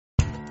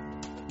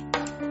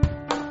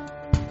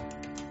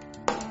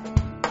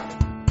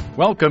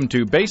Welcome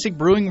to Basic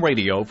Brewing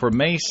Radio for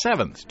May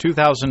 7th,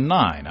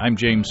 2009. I'm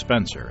James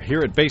Spencer. Here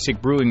at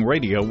Basic Brewing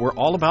Radio, we're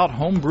all about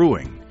home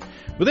brewing.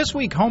 Well, this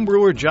week,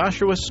 homebrewer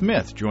Joshua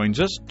Smith joins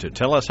us to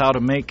tell us how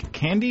to make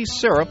Candi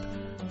syrup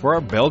for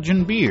our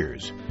Belgian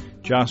beers.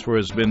 Joshua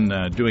has been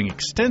doing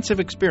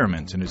extensive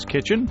experiments in his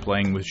kitchen,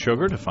 playing with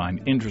sugar to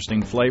find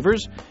interesting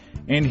flavors,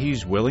 and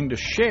he's willing to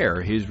share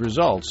his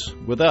results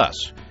with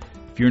us.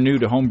 If you're new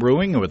to home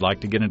brewing and would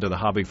like to get into the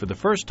hobby for the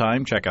first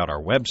time, check out our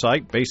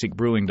website,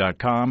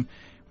 basicbrewing.com,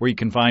 where you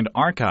can find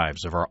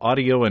archives of our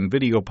audio and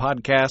video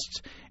podcasts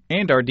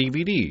and our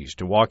DVDs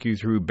to walk you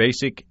through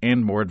basic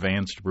and more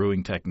advanced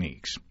brewing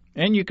techniques.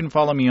 And you can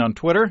follow me on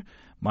Twitter.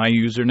 My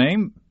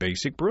username,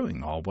 Basic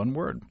Brewing, all one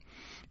word.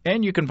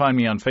 And you can find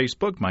me on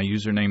Facebook. My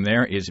username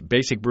there is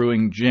Basic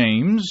Brewing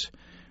James.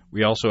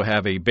 We also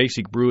have a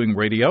Basic Brewing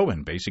Radio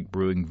and Basic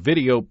Brewing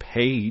Video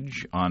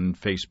page on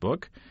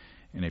Facebook.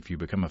 And if you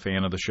become a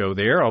fan of the show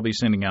there, I'll be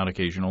sending out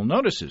occasional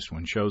notices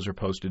when shows are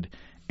posted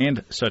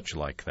and such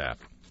like that.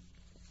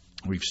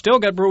 We've still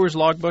got Brewers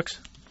Logbooks,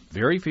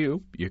 very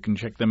few. You can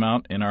check them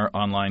out in our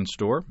online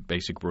store,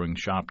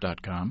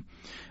 basicbrewingshop.com.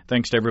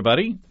 Thanks to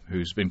everybody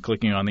who's been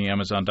clicking on the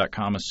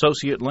Amazon.com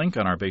associate link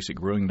on our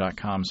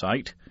basicbrewing.com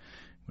site.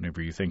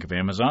 Whenever you think of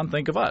Amazon,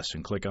 think of us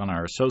and click on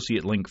our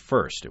associate link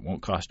first. It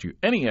won't cost you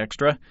any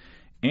extra,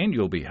 and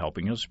you'll be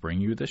helping us bring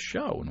you this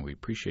show, and we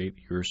appreciate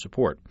your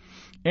support.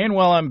 And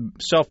while I'm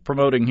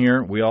self-promoting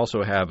here, we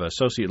also have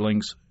associate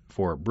links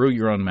for Brew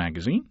Your Own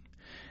magazine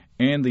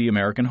and the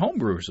American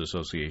Homebrewers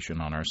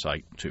Association on our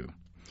site, too.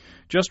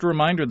 Just a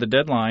reminder, the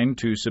deadline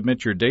to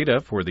submit your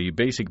data for the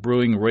Basic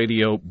Brewing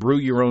Radio Brew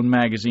Your Own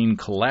magazine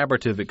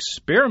collaborative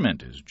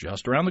experiment is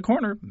just around the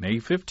corner, May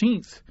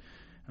 15th.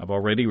 I've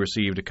already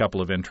received a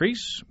couple of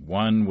entries.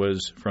 One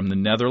was from the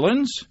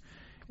Netherlands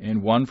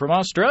and one from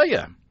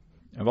Australia.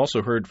 I've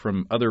also heard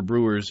from other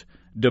brewers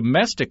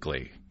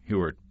domestically who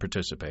are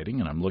participating,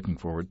 and I'm looking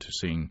forward to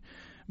seeing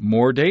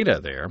more data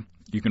there.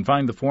 You can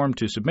find the form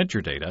to submit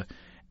your data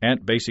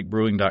at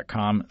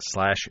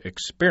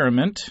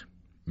basicbrewing.com/experiment.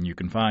 You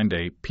can find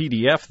a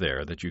PDF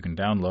there that you can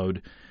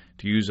download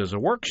to use as a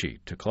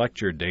worksheet to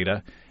collect your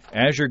data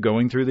as you're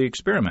going through the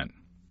experiment.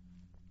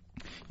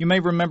 You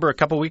may remember a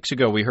couple weeks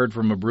ago we heard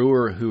from a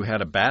brewer who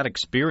had a bad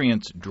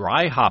experience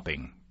dry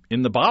hopping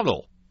in the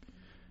bottle.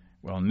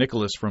 Well,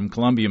 Nicholas from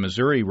Columbia,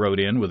 Missouri wrote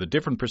in with a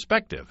different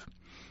perspective.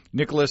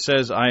 Nicholas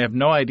says, I have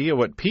no idea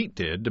what Pete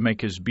did to make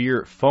his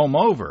beer foam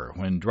over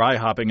when dry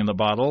hopping in the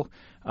bottle.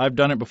 I've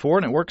done it before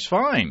and it works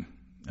fine.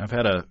 I've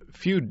had a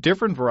few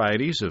different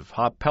varieties of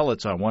hop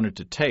pellets I wanted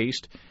to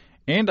taste,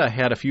 and I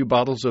had a few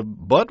bottles of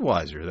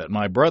Budweiser that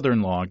my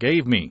brother-in-law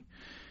gave me.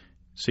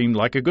 Seemed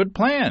like a good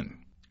plan.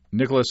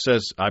 Nicholas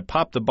says, I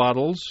popped the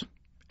bottles,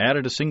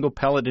 added a single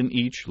pellet in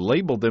each,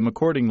 labeled them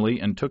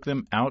accordingly, and took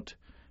them out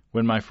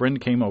when my friend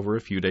came over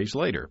a few days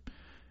later.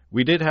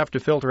 We did have to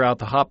filter out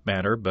the hop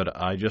matter, but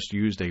I just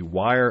used a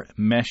wire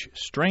mesh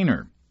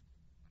strainer.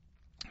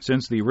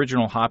 Since the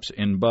original hops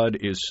in Bud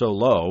is so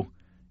low,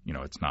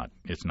 it's not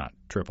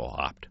triple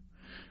hopped.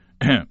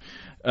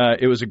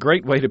 It was a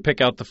great way to pick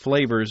out the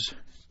flavors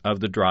of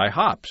the dry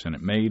hops, and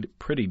it made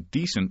pretty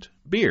decent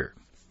beer.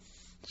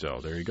 So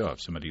there you go. If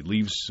somebody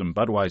leaves some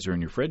Budweiser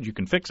in your fridge, you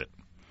can fix it.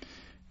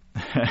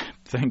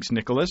 Thanks,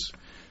 Nicholas.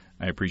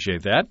 I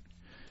appreciate that.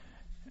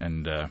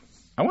 And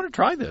I want to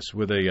try this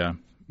with a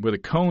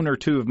cone or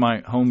two of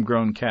my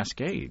homegrown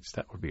Cascades.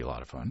 That would be a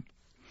lot of fun.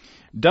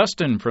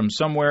 Dustin from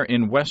somewhere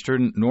in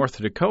western North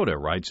Dakota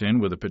writes in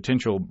with a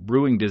potential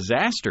brewing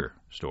disaster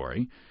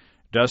story.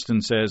 Dustin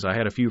says, I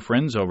had a few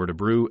friends over to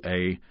brew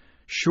a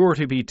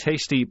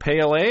sure-to-be-tasty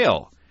pale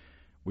ale.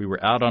 We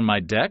were out on my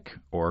deck,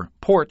 or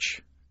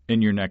porch,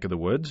 in your neck of the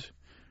woods,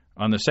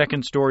 on the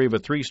second story of a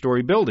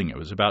 3-story building. It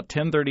was about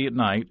 10:30 at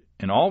night,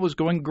 and all was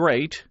going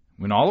great,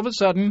 when all of a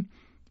sudden,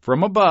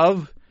 from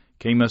above,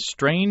 came a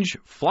strange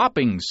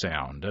flopping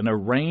sound and a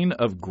rain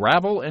of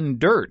gravel and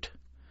dirt.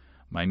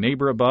 My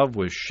neighbor above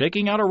was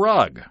shaking out a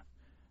rug.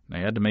 I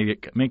had to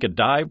make a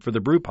dive for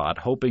the brew pot,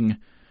 hoping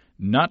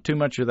not too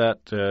much of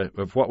that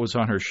of what was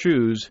on her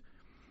shoes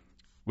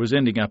was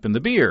ending up in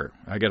the beer.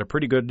 I got a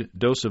pretty good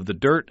dose of the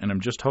dirt, and I'm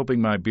just hoping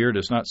my beer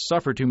does not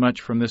suffer too much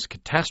from this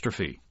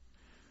catastrophe.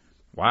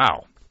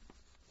 Wow.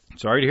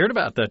 Sorry to hear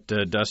about that,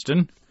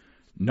 Dustin.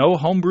 No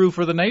homebrew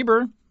for the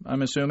neighbor,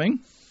 I'm assuming.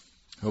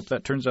 Hope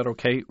that turns out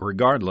okay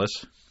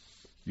regardless.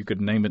 You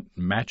could name it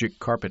Magic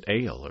Carpet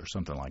Ale or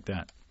something like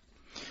that.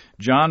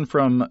 John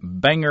from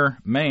Bangor,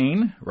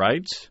 Maine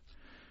writes,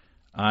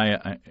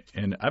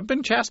 and I've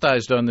been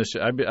chastised on this.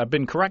 I've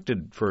been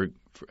corrected for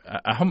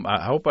I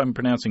hope I'm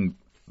pronouncing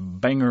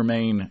Bangor,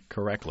 Maine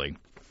correctly.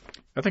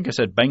 I think I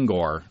said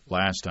Bangor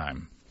last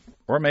time.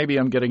 Or maybe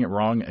I'm getting it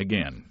wrong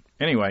again.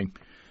 Anyway,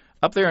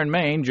 up there in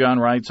Maine, John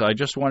writes, I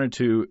just wanted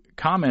to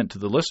comment to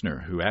the listener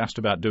who asked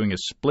about doing a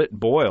split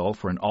boil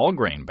for an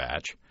all-grain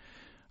batch.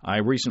 I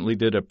recently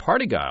did a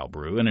party guile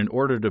brew, and in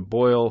order to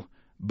boil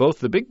both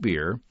the big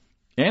beer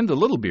and the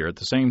little beer at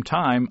the same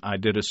time, I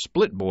did a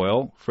split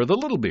boil for the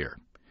little beer.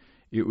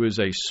 It was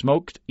a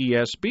smoked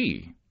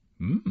ESB.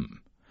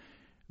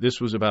 This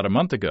was about a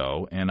month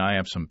ago, and I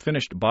have some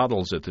finished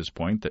bottles at this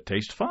point that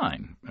taste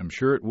fine. I'm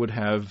sure it would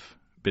have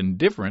been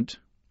different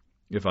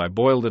if I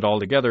boiled it all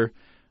together,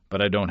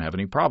 but I don't have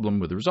any problem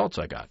with the results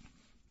I got.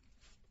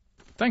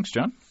 Thanks,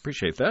 John.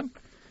 Appreciate that.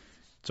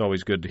 It's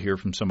always good to hear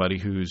from somebody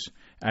who's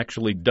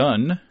actually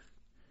done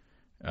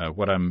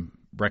what I'm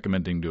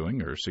recommending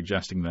doing or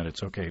suggesting that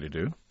it's okay to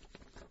do.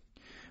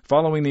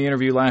 Following the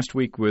interview last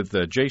week with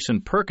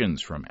Jason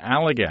Perkins from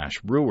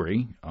Allagash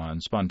Brewery on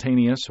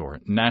spontaneous or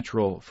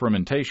natural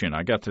fermentation,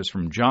 I got this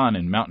from John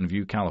in Mountain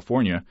View,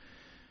 California.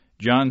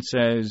 John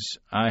says,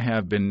 I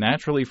have been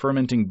naturally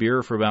fermenting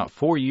beer for about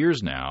 4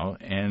 years now,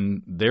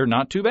 and they're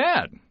not too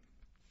bad.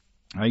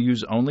 I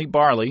use only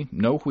barley,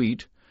 no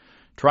wheat.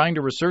 Trying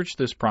to research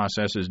this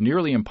process is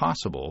nearly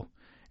impossible,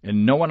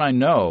 and no one I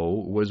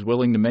know was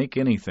willing to make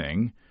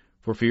anything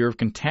for fear of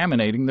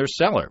contaminating their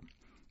cellar.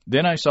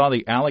 Then I saw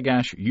the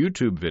Allagash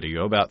YouTube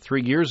video about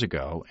 3 years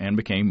ago and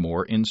became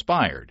more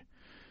inspired.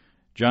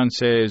 John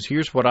says,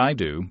 here's what I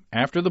do.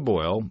 After the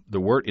boil,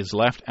 the wort is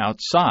left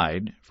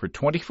outside for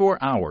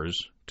 24 hours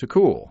to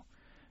cool.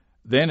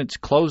 Then it's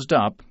closed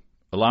up,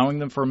 allowing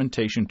the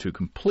fermentation to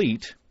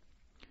complete,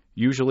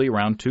 usually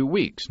around 2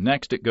 weeks.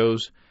 Next, it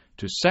goes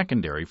to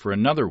secondary for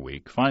another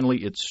week.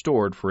 Finally, it's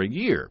stored for a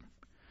year.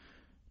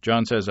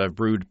 John says, I've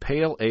brewed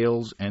pale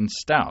ales and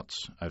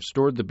stouts. I've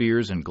stored the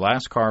beers in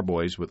glass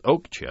carboys with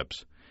oak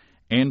chips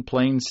and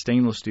plain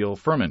stainless steel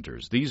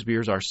fermenters. These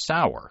beers are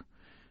sour.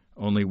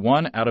 Only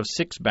 1 out of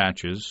 6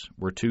 batches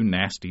were too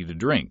nasty to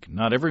drink.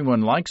 Not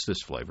everyone likes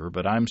this flavor,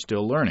 but I'm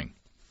still learning.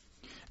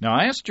 Now,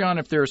 I asked John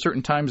if there are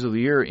certain times of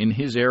the year in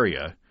his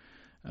area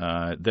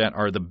that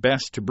are the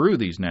best to brew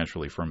these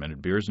naturally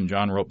fermented beers, and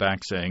John wrote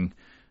back saying,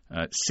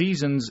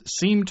 seasons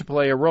seem to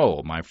play a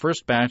role. My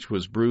first batch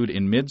was brewed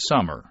in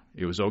midsummer.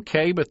 It was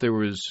okay, but there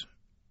was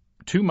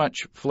too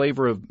much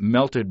flavor of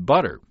melted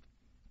butter.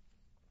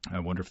 I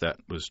wonder if that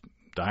was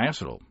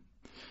diacetyl.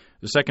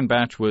 The second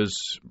batch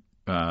was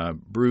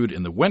brewed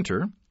in the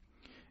winter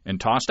and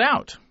tossed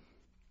out.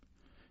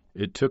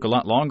 It took a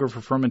lot longer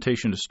for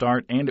fermentation to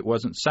start, and it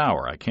wasn't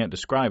sour. I can't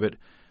describe it.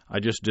 I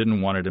just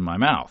didn't want it in my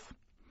mouth.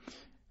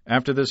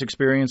 After this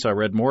experience, I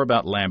read more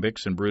about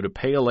lambics and brewed a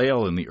pale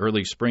ale in the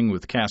early spring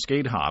with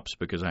Cascade hops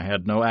because I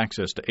had no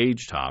access to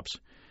aged hops.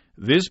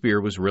 This beer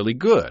was really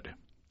good.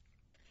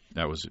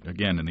 That was,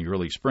 again, in the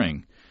early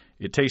spring.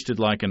 It tasted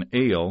like an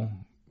ale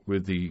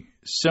with the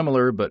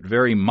similar but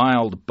very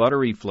mild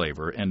buttery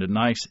flavor and a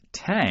nice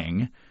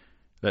tang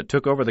that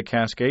took over the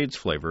Cascade's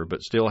flavor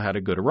but still had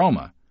a good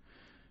aroma.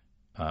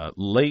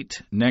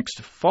 Late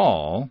next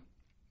fall,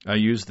 I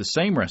used the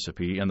same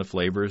recipe and the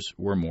flavors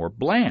were more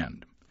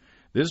bland.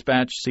 This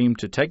batch seemed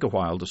to take a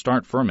while to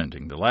start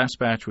fermenting. The last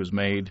batch was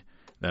made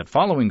that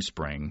following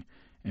spring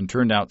and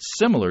turned out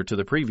similar to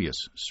the previous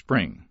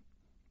spring.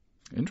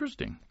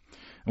 Interesting.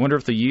 I wonder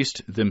if the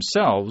yeast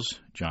themselves,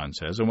 John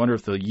says, I wonder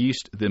if the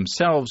yeast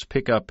themselves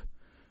pick up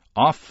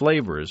off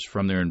flavors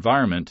from their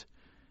environment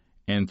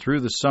and through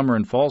the summer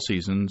and fall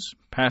seasons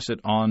pass it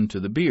on to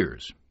the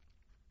beers.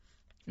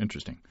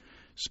 Interesting.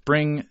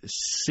 Spring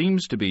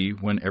seems to be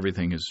when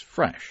everything is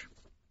fresh.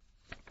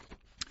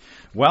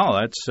 Well,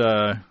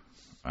 that's...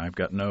 I've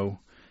got no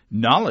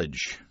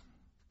knowledge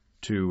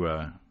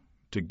to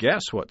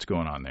guess what's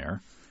going on there,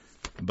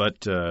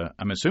 but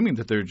I'm assuming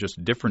that there are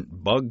just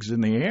different bugs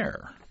in the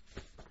air.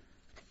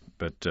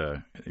 But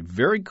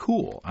very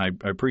cool. I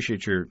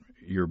appreciate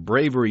your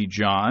bravery,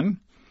 John,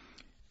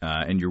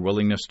 and your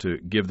willingness to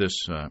give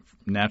this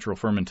natural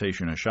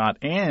fermentation a shot,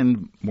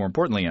 and more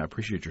importantly, I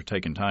appreciate your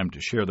taking time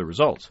to share the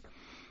results.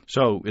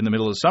 So in the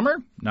middle of summer,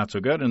 not so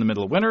good. In the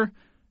middle of winter,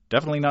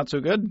 definitely not so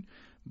good.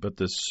 But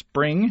the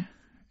spring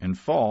and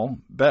fall,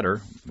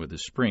 better, with the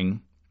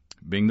spring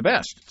being the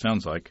best, it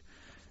sounds like,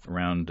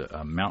 around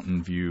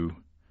Mountain View,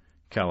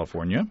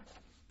 California.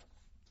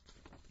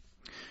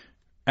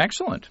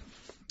 Excellent.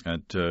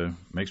 That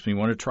makes me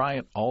want to try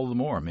it all the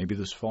more, maybe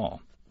this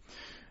fall.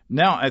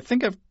 Now, I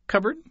think I've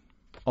covered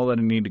all that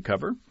I need to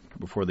cover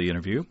before the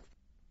interview.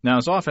 Now,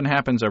 as often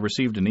happens, I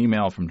received an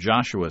email from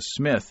Joshua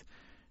Smith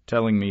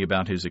telling me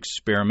about his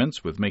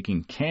experiments with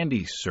making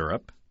Candi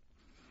syrup.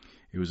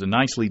 It was a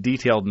nicely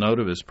detailed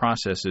note of his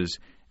processes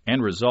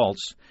and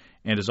results,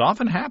 and as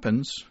often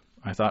happens,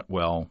 I thought,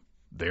 well,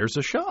 there's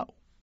a show.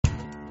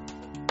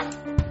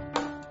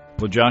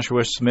 Well,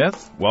 Joshua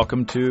Smith,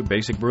 welcome to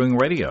Basic Brewing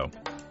Radio.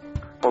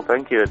 Well,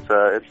 thank you.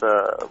 It's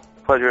a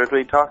pleasure to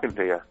be talking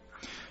to you.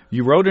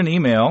 You wrote an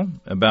email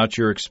about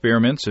your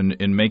experiments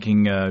in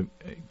making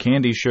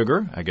Candi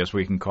sugar, I guess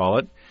we can call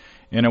it,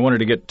 and I wanted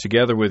to get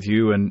together with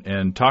you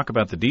and talk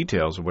about the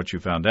details of what you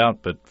found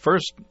out. But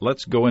first,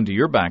 let's go into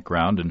your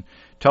background and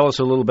tell us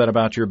a little bit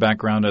about your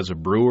background as a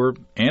brewer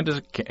and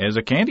as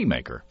a candy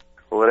maker.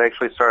 Well, it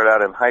actually started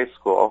out in high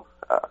school.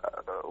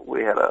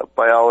 We had a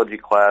biology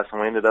class,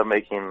 and we ended up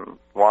making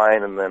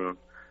wine, and then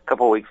a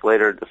couple of weeks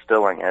later,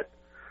 distilling it.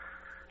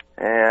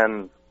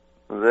 And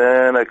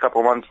then a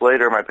couple months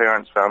later, my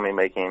parents found me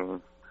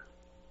making,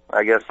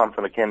 I guess,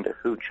 something akin to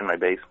hooch in my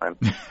basement.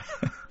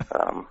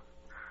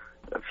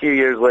 A few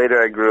years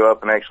later, I grew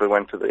up and actually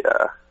went to the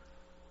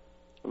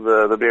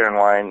the beer and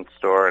wine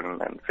store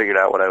and figured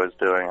out what I was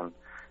doing and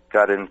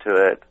got into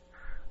it.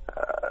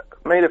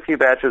 Made a few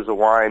batches of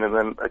wine, and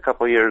then a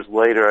couple of years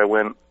later I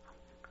went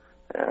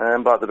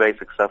and bought the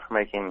basic stuff for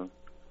making,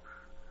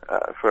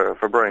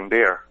 for brewing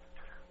beer.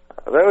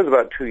 That was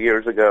about 2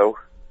 years ago,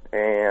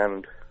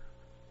 and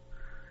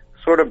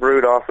sort of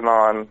brewed off and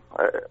on.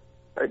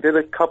 I did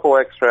a couple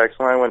extracts,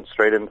 and I went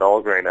straight into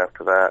all grain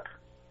after that.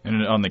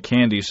 And on the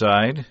Candi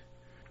side?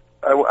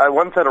 I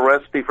once had a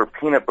recipe for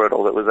peanut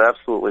brittle that was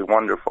absolutely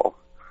wonderful,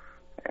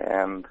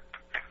 and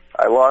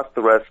I lost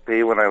the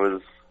recipe when I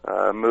was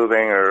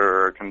moving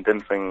or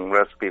condensing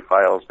recipe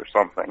files or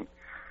something,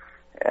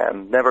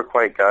 and never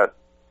quite got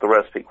the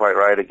recipe quite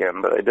right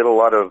again. But I did a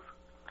lot of,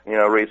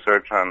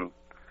 research on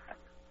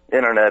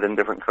internet and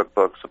different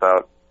cookbooks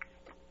about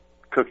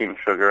cooking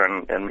sugar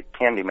and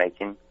candy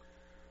making,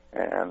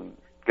 and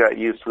got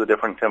used to the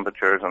different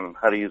temperatures and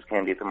how to use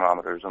candy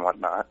thermometers and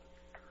whatnot.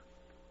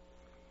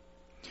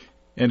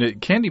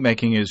 And candy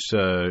making is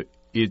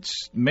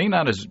may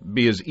not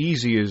be as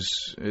easy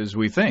as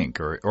we think,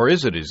 or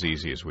is it as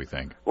easy as we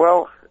think?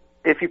 Well,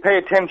 if you pay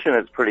attention,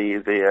 it's pretty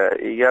easy.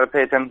 You got to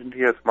pay attention to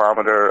your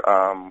thermometer,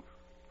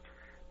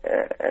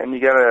 and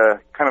you got to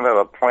kind of have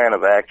a plan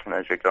of action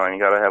as you're going. You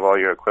got to have all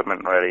your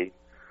equipment ready.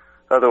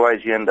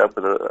 Otherwise, you end up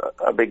with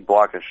a big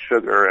block of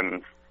sugar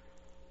and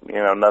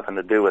nothing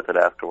to do with it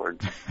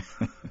afterwards.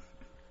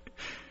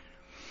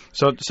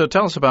 So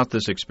tell us about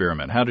this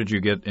experiment. How did you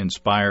get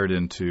inspired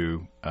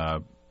into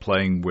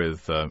playing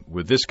with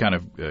this kind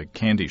of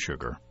candy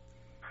sugar?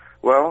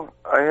 Well,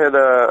 I had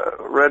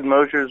read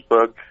Mosher's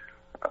book,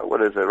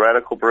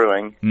 Radical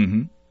Brewing,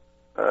 mm-hmm.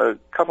 a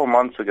couple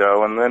months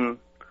ago, and then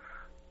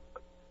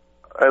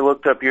I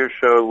looked up your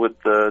show with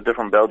the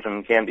different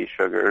Belgian candy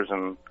sugars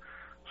and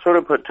sort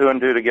of put two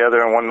and two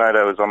together, and one night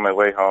I was on my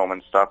way home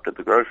and stopped at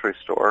the grocery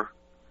store,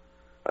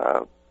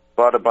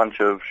 bought a bunch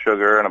of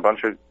sugar and a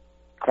bunch of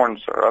corn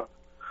syrup,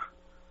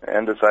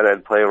 and decided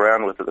I'd play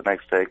around with it the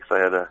next day because I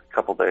had a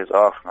couple days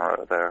off in a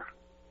row there.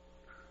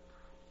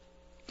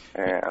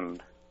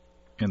 And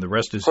the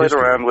rest is played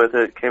history. Around with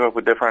it, came up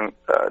with different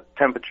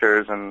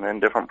temperatures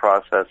and different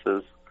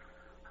processes.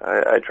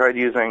 I tried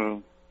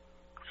using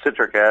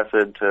citric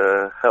acid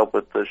to help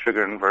with the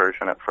sugar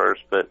inversion at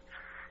first, but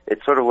it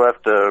sort of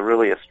left a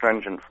really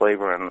astringent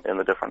flavor in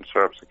the different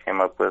syrups I came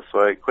up with, so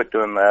I quit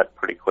doing that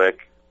pretty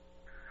quick.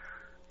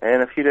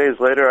 And a few days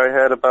later, I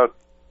had about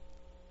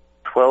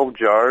 12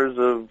 jars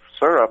of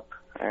syrup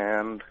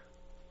and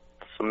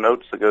some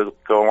notes that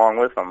go along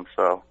with them.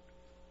 So.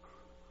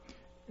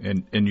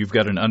 And you've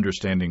got an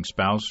understanding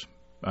spouse,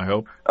 I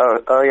hope?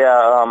 Oh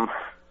yeah.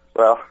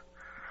 Well,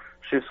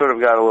 she sort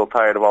of got a little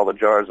tired of all the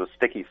jars of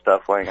sticky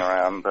stuff laying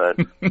around, but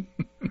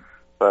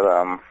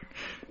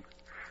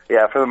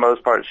yeah, for the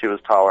most part, she was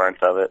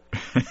tolerant of it.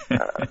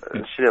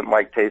 She didn't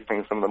like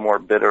tasting some of the more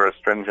bitter,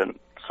 astringent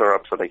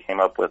syrups that I came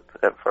up with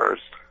at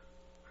first.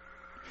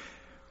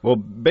 Well,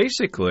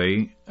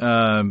 basically,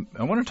 I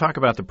want to talk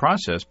about the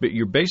process, but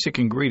your basic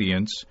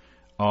ingredients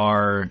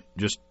are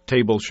just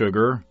table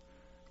sugar,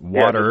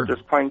 water. Yeah,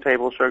 just plain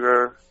table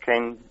sugar,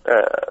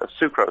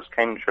 sucrose,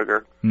 cane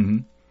sugar, mm-hmm.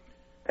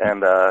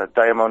 and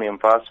diammonium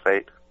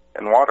phosphate,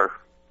 and water.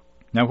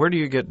 Now, where do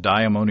you get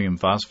diammonium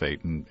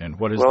phosphate, and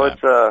what is that?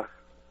 Well,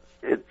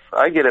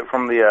 I get it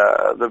from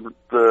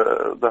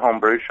the home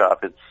brew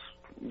shop. It's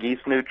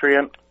yeast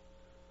nutrient,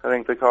 I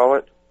think they call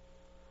it.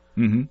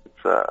 Mm-hmm.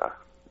 It's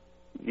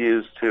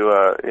used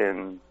to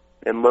in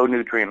low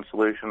nutrient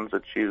solutions.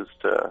 It's used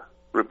to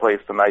replace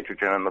the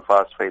nitrogen and the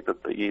phosphate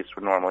that the yeast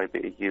would normally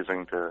be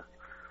using to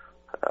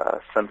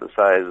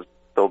synthesize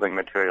building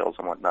materials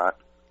and whatnot.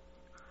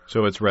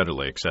 So it's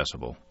readily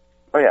accessible.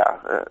 Oh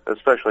yeah,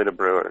 especially to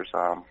brewers.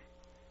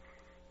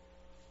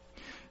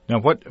 Now,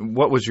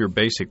 what was your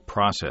basic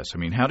process? I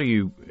mean, how do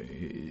you?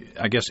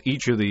 I guess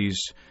each of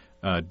these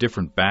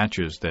different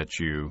batches that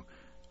you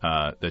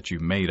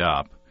made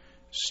up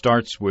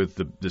starts with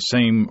the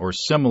same or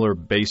similar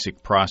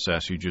basic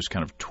process. You just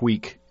kind of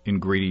tweak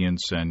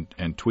ingredients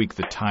and tweak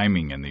the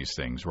timing in these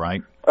things,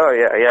 right? Oh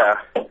yeah.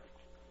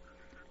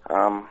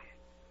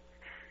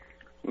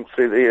 Let's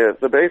see.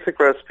 The basic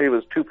recipe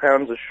was 2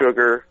 pounds of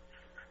sugar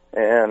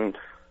and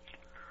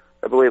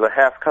I believe a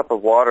half cup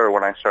of water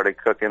when I started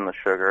cooking the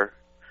sugar.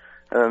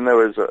 And then there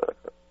was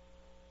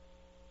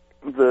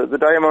the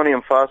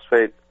diammonium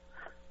phosphate.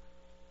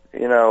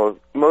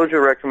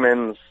 Mosher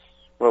recommends,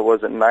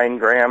 9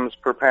 grams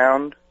per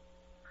pound?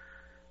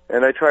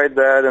 And I tried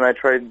that, and I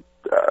tried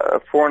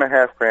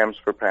 4.5 grams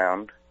per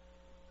pound.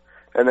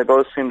 And they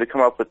both seemed to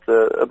come up with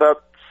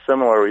about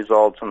similar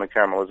results in the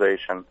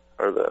caramelization,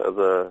 or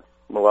the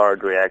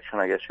Maillard reaction,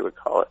 I guess you would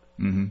call it.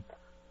 Mm-hmm.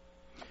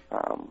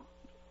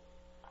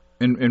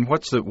 And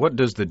what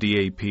does the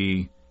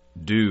DAP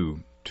do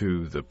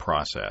to the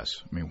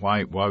process? I mean,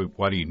 why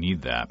do you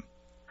need that?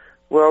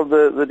 Well,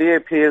 the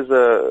DAP is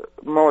a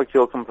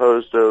molecule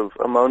composed of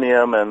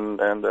ammonium and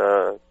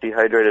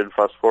dehydrated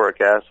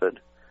phosphoric acid,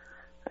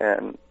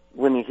 and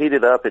when you heat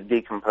it up, it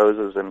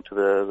decomposes into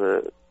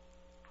the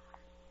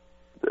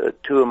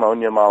 2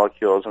 ammonia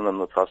molecules and then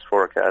the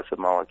phosphoric acid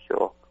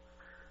molecule.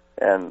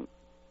 and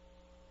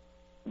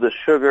the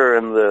sugar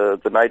and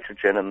the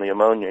nitrogen and the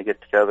ammonia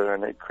get together,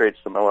 and it creates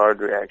the Maillard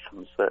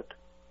reactions that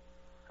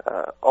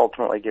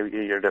ultimately give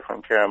you your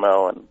different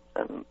caramel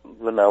and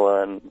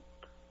vanilla and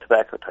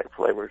tobacco-type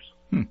flavors.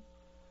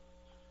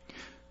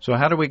 So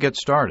how do we get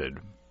started?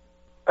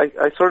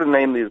 I sort of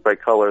name these by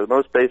color. The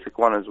most basic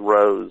one is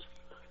rose.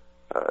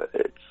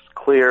 It's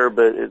clear,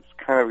 but it's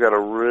kind of got a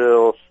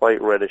real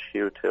slight reddish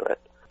hue to it.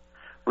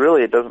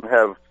 Really, it doesn't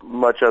have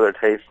much other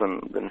taste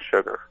than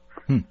sugar.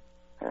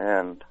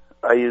 And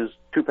I used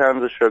 2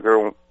 pounds of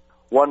sugar,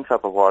 1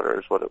 cup of water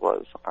is what it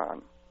was.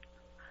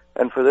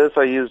 And for this,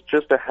 I used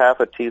just a half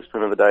a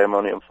teaspoon of the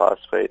diammonium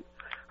phosphate.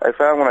 I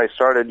found when I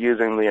started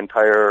using the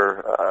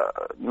entire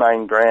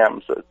 9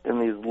 grams that in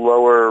these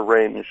lower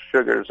range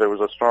sugars, there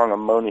was a strong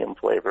ammonium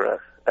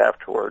flavor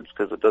afterwards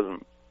because it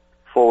doesn't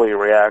fully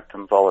react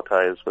and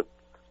volatilize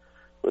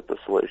with the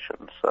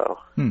solution. So,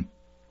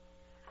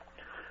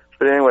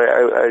 But anyway,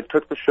 I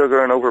took the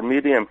sugar and over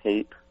medium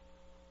heat,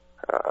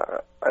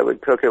 I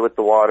would cook it with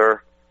the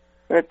water,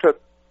 and it took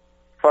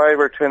 5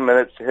 or 10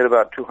 minutes to hit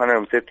about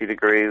 250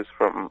 degrees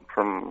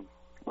from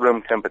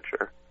room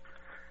temperature.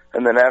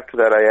 And then after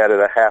that, I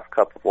added a half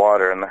cup of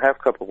water, and the half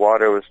cup of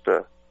water was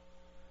to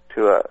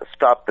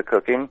stop the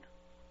cooking.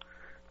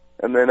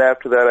 And then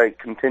after that, I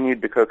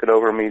continued to cook it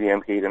over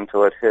medium heat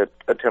until it hit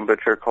a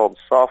temperature called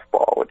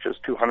softball, which is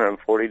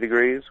 240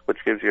 degrees, which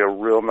gives you a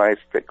real nice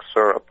thick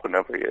syrup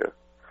whenever you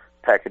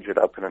package it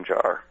up in a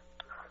jar.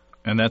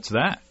 And that's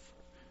that.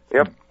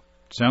 Yep.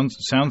 Sounds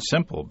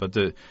simple, but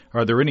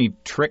are there any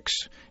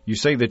tricks? You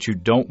say that you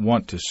don't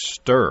want to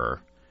stir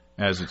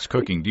as it's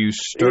cooking. Do you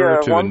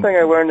stir? Yeah, one thing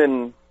I learned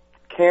in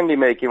candy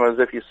making was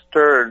if you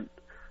stirred,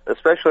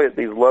 especially at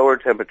these lower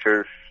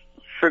temperatures,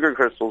 sugar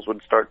crystals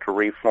would start to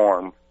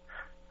reform.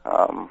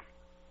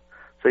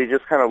 So you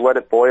just kind of let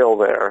it boil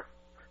there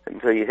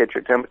until you hit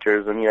your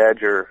temperatures, and you add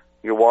your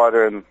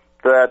water, and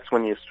that's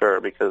when you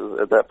stir, because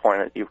at that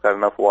point you've got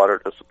enough water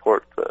to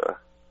support the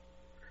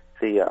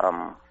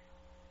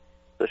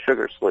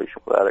sugar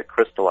solution without it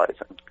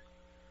crystallizing.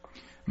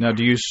 Now,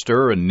 do you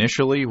stir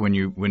initially when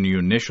you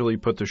initially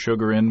put the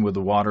sugar in with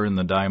the water and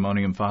the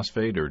diammonium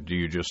phosphate, or do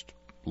you just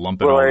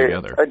lump it all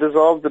together? I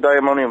dissolve the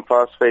diammonium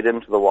phosphate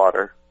into the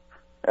water,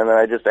 and then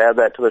I just add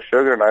that to the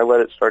sugar, and I let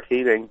it start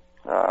heating.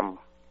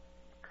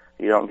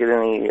 You don't get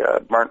any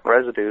burnt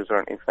residues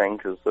or anything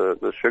because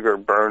the sugar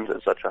burns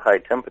at such a high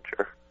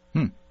temperature.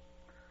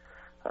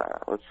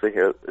 Let's see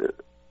here.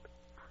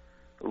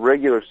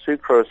 Regular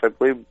sucrose, I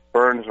believe,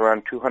 burns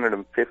around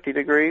 250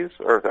 degrees,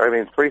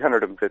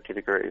 350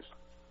 degrees.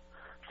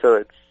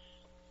 So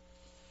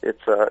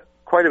it's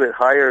quite a bit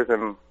higher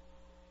than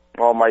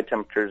all my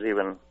temperatures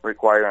even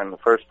require in the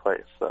first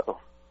place.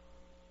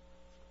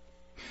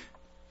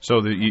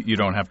 So that you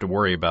don't have to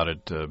worry about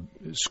it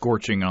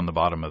scorching on the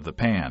bottom of the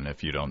pan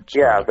if you don't.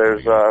 Yeah,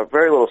 there's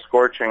very little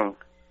scorching,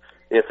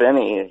 if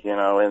any,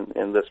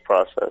 in this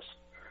process.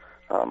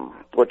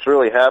 What's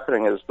really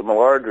happening is the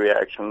Maillard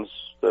reactions,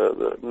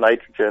 the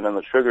nitrogen and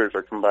the sugars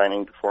are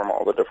combining to form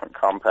all the different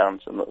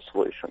compounds in the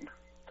solution.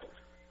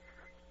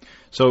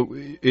 So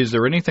is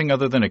there anything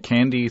other than a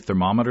Candi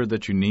thermometer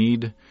that you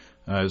need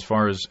as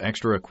far as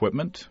extra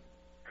equipment?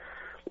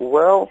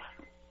 Well,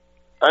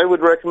 I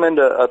would recommend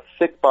a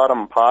thick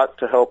bottom pot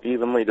to help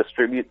evenly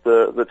distribute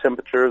the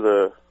temperature,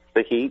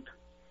 the heat.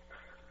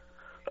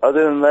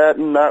 Other than that,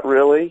 not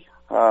really.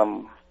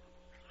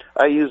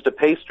 I used a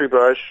pastry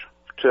brush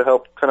to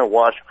help kind of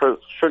wash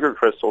sugar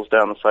crystals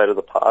down the side of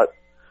the pot.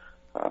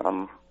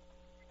 I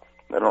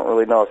don't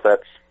really know if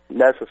that's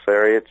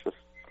necessary. It's just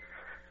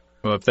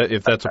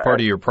if that's a part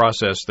of your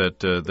process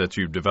that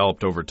you've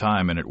developed over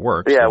time and it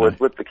works. Yeah,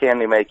 with the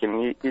candy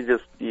making,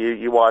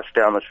 you wash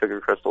down the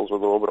sugar crystals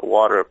with a little bit of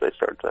water if they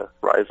start to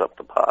rise up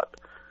the pot.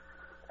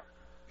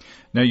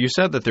 Now, you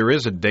said that there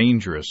is a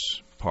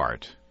dangerous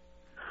part.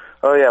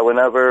 Oh yeah,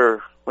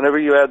 whenever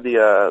you add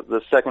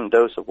the second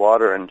dose of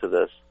water into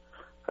this,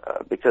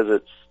 because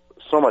it's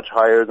so much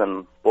higher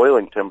than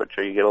boiling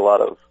temperature, you get a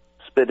lot of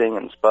spitting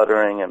and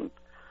sputtering and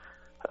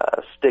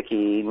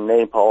sticky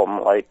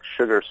napalm-like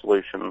sugar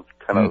solution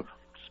kind of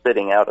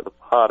spitting out of the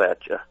pot at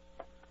you.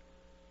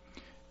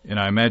 And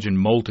I imagine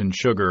molten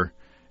sugar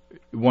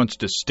wants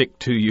to stick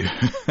to you.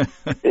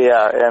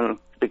 Yeah, and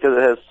because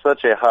it has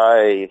such a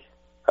high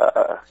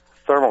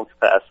thermal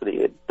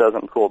capacity, it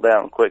doesn't cool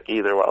down quick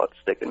either while it's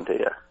sticking to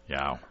you.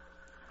 Yeah.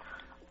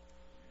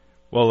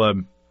 Well,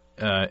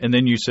 and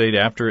then you say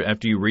after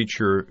you reach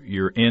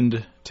your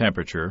end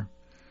temperature,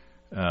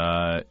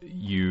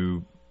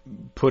 you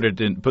put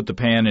the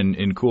pan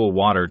in cool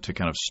water to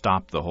kind of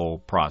stop the whole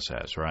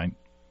process, right?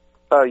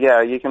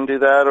 Yeah, you can do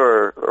that,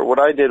 or what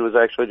I did was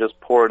actually just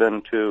pour it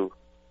into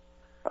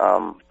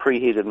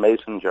preheated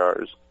mason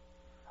jars.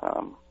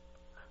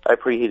 I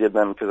preheated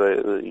them because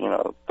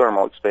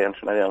thermal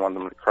expansion. I didn't want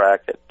them to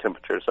crack at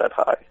temperatures that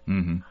high.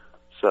 Mm-hmm.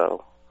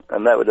 So,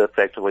 and that would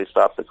effectively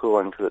stop the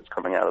cooling because it's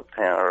coming out of the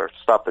pan, or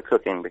stop the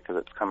cooking because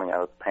it's coming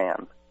out of the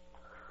pan.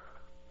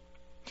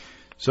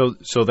 So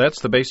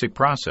that's the basic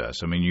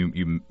process. I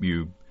mean,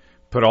 you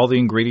put all the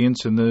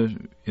ingredients in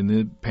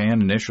the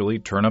pan initially,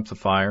 turn up the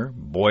fire,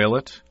 boil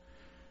it,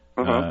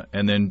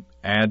 and then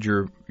add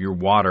your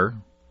water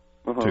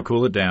to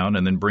cool it down,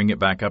 and then bring it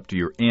back up to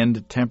your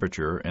end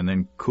temperature, and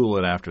then cool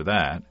it after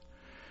that.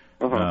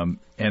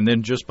 And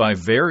then just by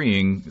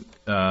varying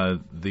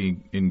the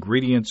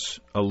ingredients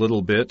a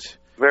little bit.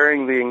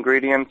 Varying the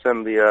ingredients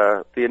and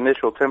the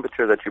initial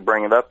temperature that you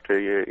bring it up to,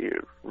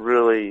 you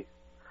really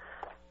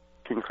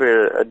can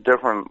create a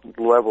different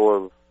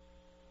level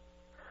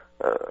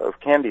of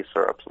candy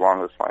syrups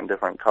along this line,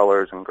 different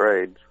colors and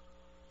grades.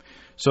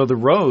 So the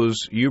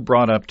rose you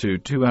brought up to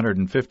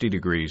 250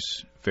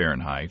 degrees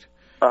Fahrenheit.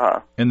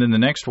 And then the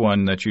next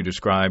one that you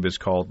describe is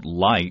called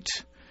light,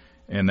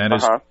 and that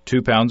is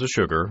 2 pounds of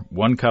sugar,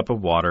 1 cup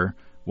of water,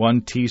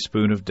 1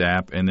 teaspoon of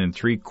DAP, and then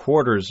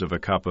 3/4 of a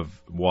cup of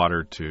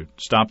water to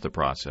stop the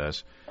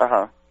process.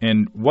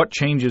 And what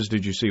changes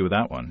did you see with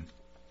that one?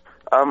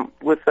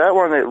 With that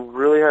one, it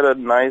really had a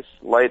nice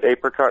light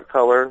apricot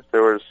color.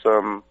 There was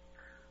some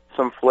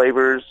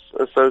flavors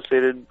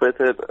associated with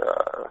it.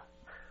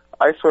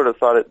 I sort of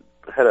thought it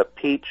had a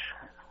peach,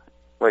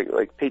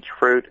 like peach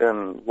fruit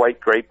and white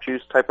grape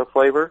juice type of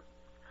flavor,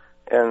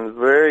 and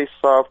very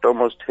soft,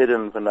 almost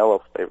hidden vanilla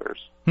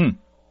flavors.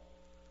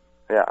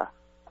 Yeah.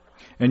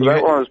 And so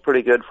that one was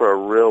pretty good for a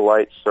real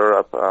light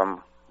syrup.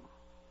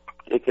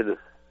 It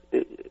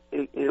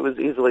was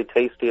easily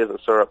tasty as a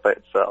syrup by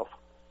itself.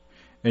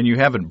 And you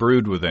haven't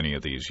brewed with any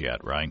of these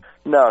yet, right?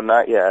 No,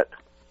 not yet.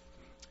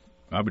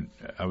 I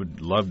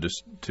would love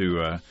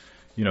to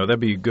that'd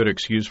be a good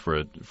excuse for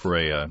a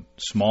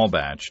small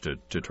batch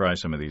to try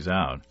some of these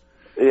out.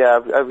 Yeah,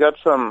 I've got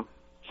some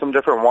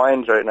different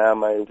wines right now,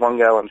 my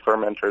 1-gallon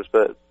fermenters,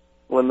 but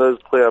when those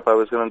clear up, I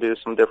was going to do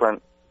some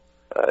different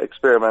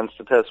experiments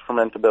to test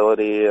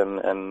fermentability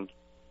and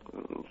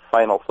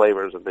final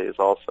flavors of these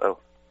also.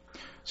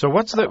 So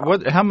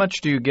how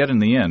much do you get in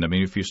the end? I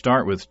mean, if you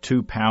start with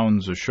 2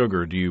 pounds of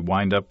sugar, do you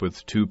wind up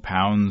with 2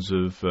 pounds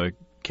of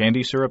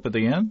candy syrup at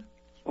the end?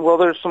 Well,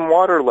 there's some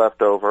water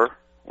left over,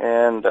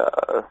 and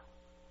I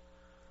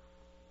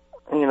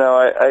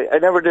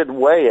never did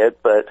weigh it,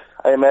 but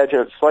I imagine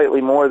it's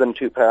slightly more than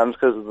 2 pounds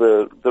because of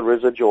the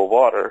residual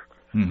water.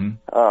 2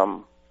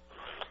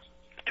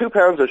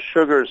 pounds of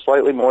sugar is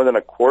slightly more than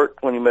a quart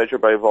when you measure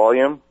by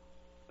volume.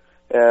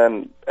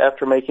 And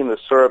after making the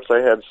syrups,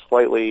 I had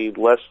slightly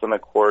less than a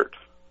quart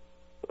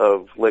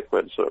of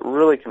liquid. So it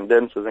really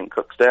condenses and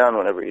cooks down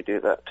whenever you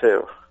do that,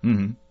 too.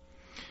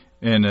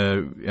 And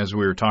as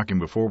we were talking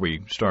before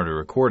we started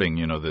recording,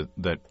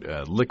 that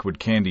liquid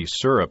candy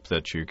syrup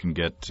that you can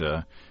get,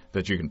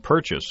 that you can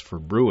purchase for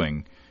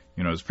brewing,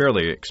 is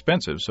fairly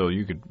expensive. So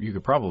you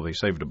could probably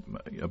save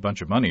a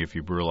bunch of money if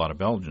you brew a lot of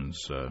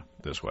Belgians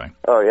this way.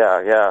 Oh,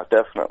 yeah,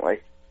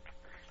 definitely.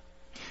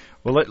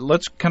 Well,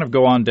 let's kind of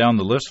go on down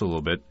the list a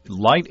little bit.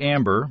 Light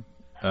amber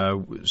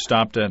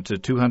stopped at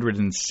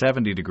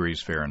 270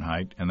 degrees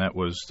Fahrenheit, and that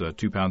was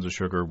 2 pounds of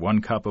sugar,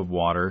 1 cup of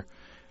water,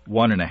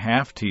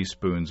 1.5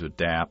 teaspoons of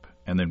DAP,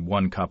 and then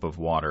 1 cup of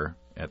water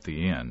at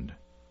the end.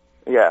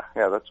 Yeah,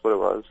 that's what it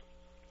was.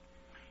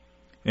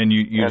 And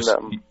you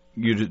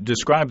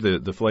describe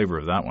the flavor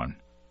of that one.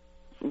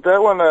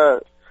 That one,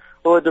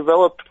 it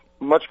developed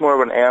much more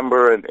of an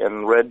amber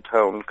and red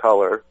tone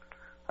color.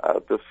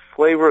 The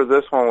flavor of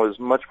this one was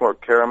much more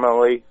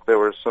caramelly. There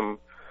were some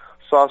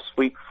soft,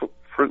 sweet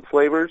fruit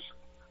flavors,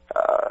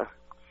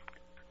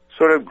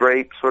 sort of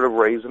grape, sort of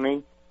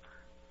raisiny,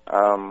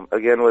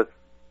 again with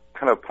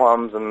kind of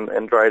plums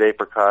and dried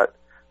apricot.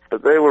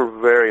 But they were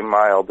very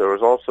mild. There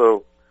was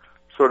also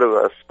sort of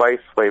a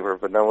spice flavor,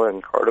 vanilla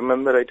and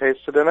cardamom that I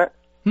tasted in it.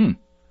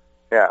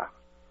 Yeah.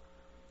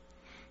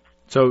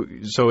 So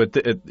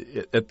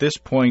at this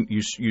point,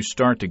 you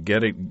start to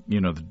get it,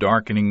 the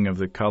darkening of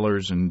the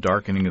colors and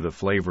darkening of the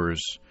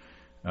flavors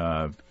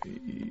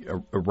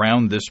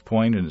around this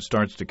point, and it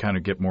starts to kind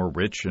of get more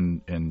rich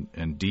and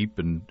deep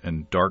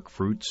and dark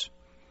fruits.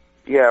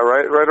 Yeah,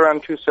 right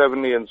around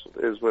 270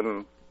 is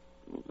when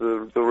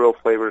the real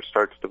flavors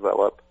start to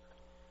develop.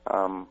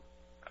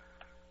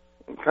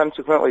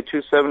 Consequently,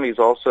 270 is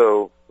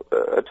also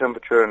a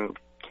temperature in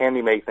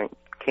candy making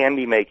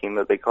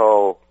that they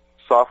call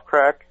soft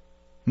crack.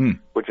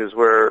 Which is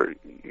where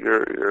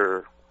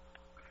your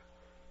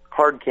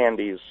hard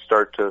candies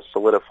start to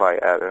solidify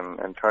at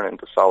and turn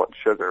into solid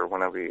sugar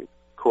whenever you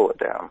cool it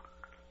down.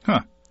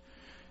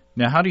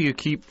 Now, how do you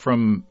keep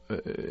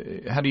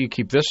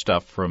this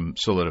stuff from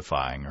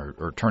solidifying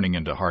or turning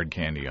into hard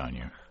candy on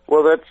you?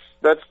 Well,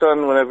 that's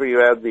done whenever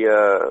you add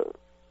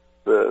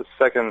the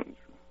second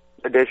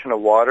addition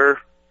of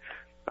water.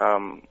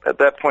 At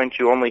that point,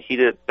 you only heat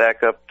it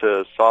back up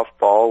to soft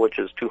ball, which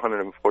is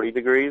 240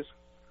 degrees.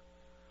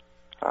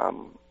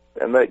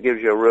 And that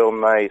gives you a real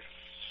nice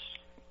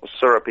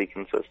syrupy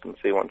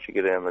consistency once you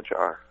get it in the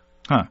jar.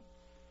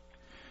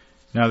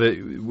 Now,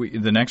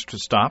 the next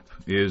stop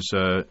is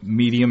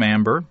medium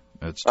amber.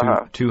 That's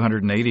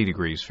 280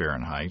 degrees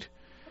Fahrenheit.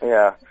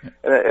 Yeah.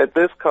 And at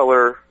this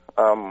color,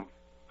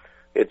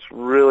 it's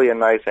really a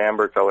nice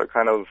amber color,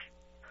 kind of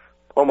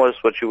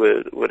almost what you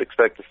would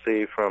expect to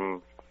see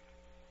from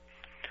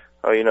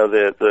Oh,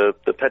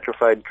 the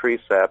petrified tree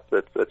sap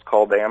that's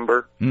called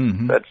amber.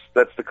 Mm-hmm.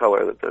 That's the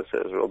color that this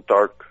is. Real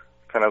dark,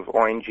 kind of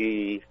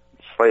orangey,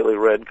 slightly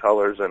red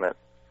colors in it.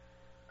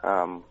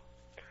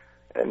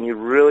 And you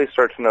really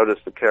start to notice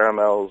the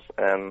caramels.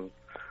 And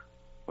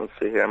let's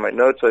see here. In my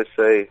notes, I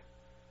say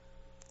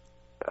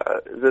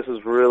this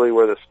is really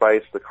where the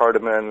spice, the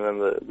cardamom, and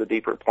the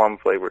deeper plum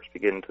flavors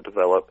begin to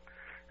develop.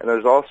 And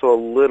there's also a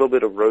little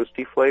bit of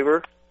roasty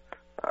flavor.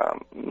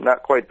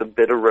 Not quite the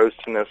bitter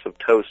roastiness of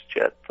toast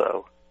yet,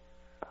 though.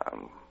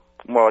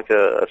 More like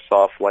a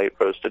soft, light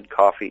roasted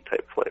coffee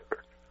type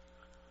flavor.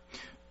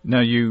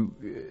 Now,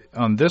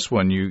 on this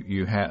one,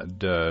 you had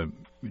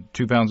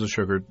 2 pounds of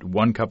sugar,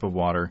 1 cup of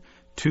water,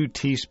 2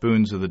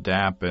 teaspoons of the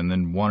DAP, and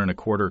then 1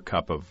 1/4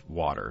 cup of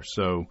water.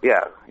 So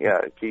yeah,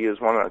 you use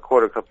 1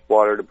 1/4 cup of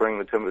water to bring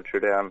the temperature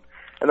down,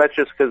 and that's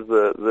just because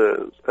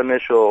the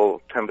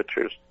initial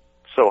temperature's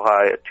so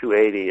high at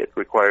 280, it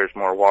requires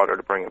more water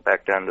to bring it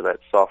back down to that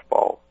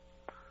softball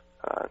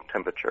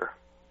temperature.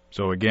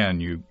 So again,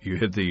 you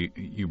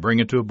bring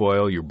it to a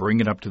boil, you bring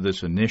it up to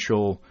this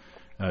initial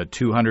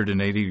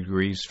 280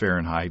 degrees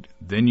Fahrenheit,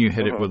 then you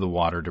hit it with the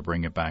water to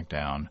bring it back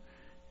down,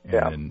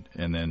 and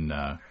then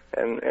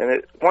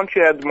once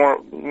you add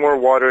more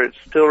water, it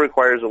still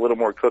requires a little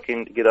more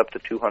cooking to get up to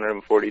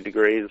 240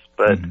 degrees,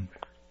 but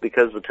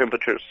because the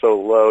temperature is so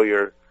low,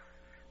 you're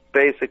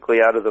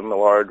basically out of the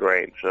Maillard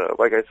range.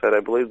 Like I said, I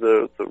believe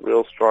the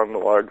real strong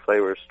Maillard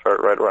flavors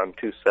start right around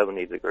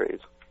 270 degrees.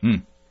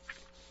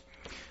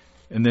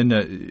 And then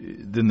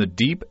the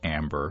deep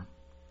amber,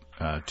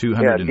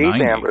 290. Yeah,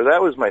 deep amber,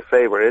 that was my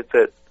favorite.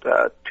 It's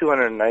at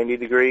 290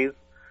 degrees.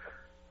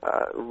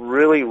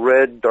 Really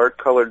red,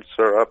 dark-colored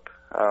syrup.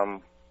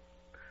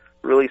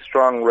 Really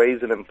strong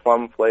raisin and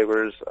plum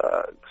flavors.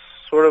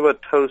 Sort of a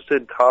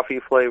toasted coffee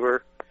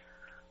flavor.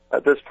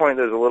 At this point,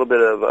 there's a little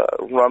bit of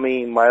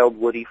rummy, mild,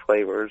 woody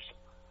flavors,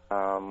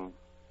 and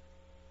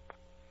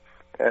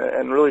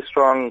really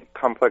strong,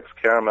 complex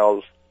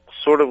caramels,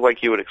 sort of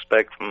like you would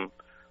expect from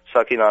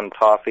sucking on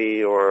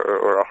toffee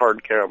or a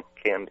hard caramel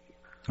candy.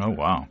 Oh,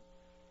 wow.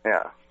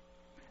 Yeah.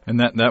 And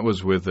that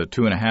was with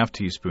 2.5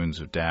 teaspoons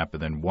of DAP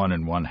and then 1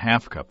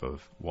 1/2 cup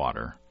of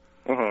water.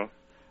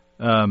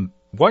 Mm-hmm.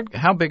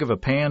 How big of a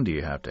pan do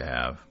you have to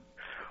have?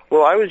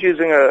 Well, I was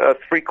using a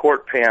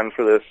 3-quart pan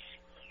for this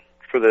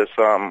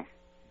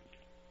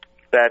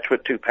batch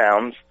with 2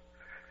 pounds.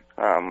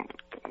 And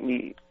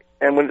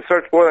when it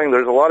starts boiling,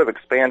 there's a lot of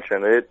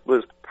expansion. It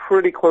was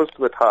pretty close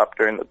to the top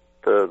during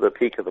the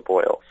peak of the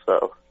boil.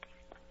 So.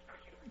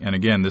 And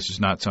again, this is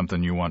not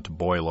something you want to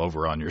boil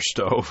over on your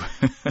stove.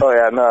 Oh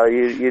yeah, no,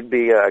 you'd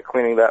be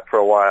cleaning that for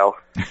a while.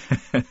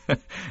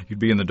 You'd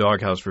be in the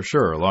doghouse for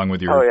sure, along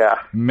with your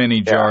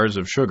many jars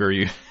of sugar.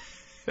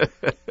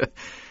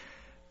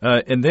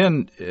 And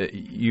then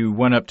you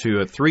went up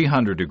to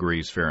 300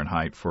 degrees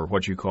Fahrenheit for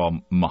what you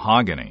call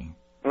mahogany.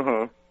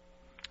 Mm-hmm.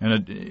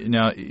 And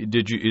now,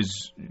 did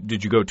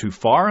you go too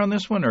far on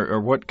this one, or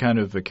what kind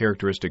of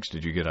characteristics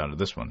did you get out of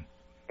this one?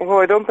 Well,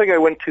 I don't think I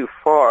went too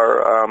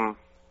far,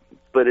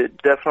 but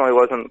it definitely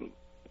wasn't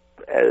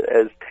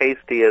as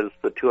tasty as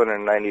the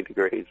 290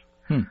 degrees.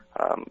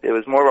 It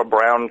was more of a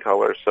brown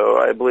color, so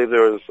I believe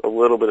there was a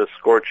little bit of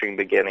scorching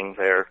beginning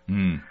there.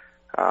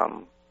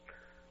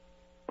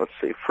 Let's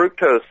see,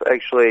 fructose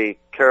actually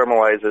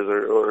caramelizes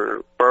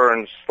or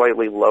burns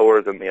slightly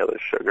lower than the other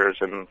sugars,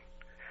 and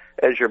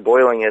as you're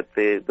boiling it,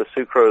 the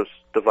sucrose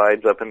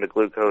divides up into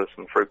glucose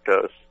and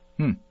fructose,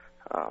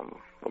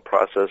 a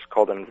process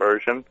called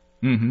inversion.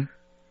 Mm-hmm.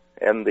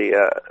 And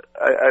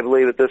I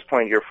believe at this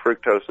point your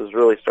fructose is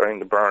really starting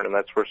to burn, and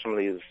that's where some of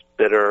these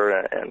bitter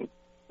and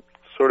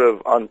sort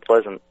of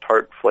unpleasant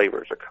tart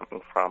flavors are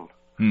coming from.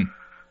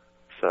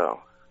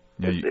 So,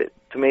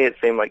 to me, it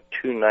seemed like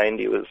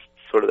 290 was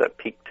sort of that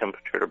peak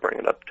temperature to bring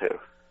it up to.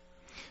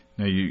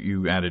 Now,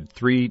 you added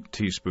 3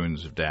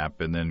 teaspoons of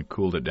DAP and then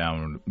cooled it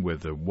down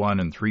with a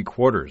 1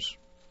 3/4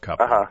 cup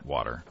of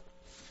water.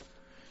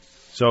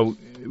 So,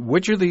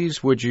 which of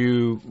these would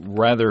you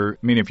rather?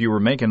 I mean, if you were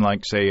making,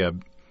 like, say,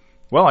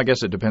 I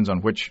guess it depends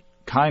on which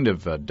kind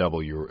of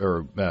double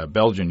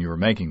Belgian you were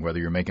making, whether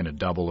you're making a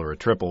double or a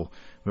triple.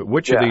 But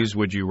which of these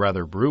would you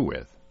rather brew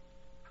with?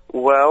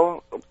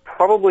 Well,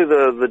 probably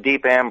the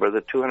deep amber,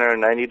 the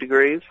 290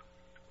 degrees.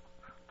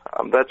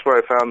 That's where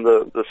I found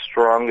the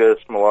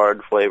strongest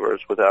Maillard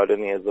flavors without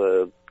any of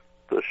the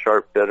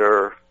sharp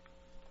bitter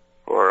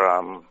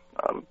or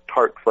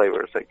tart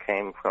flavors that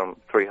came from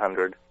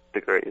 300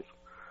 degrees.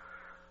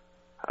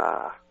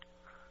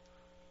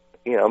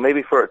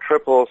 Maybe for a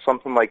triple,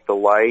 something like the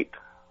light.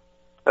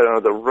 I don't know,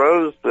 the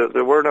rose,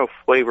 there were no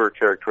flavor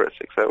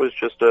characteristics. That was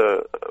just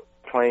a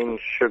plain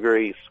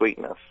sugary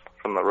sweetness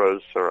from the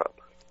rose syrup.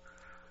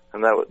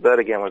 And that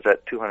again was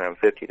at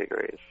 250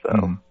 degrees.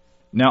 So.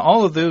 Now,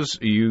 all of those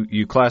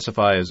you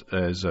classify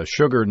as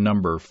sugar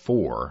number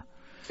 4.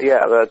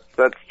 Yeah,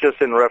 that's just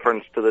in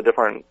reference to the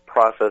different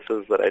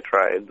processes that I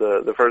tried.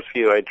 The first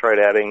few I tried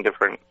adding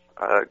different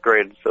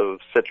grades of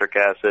citric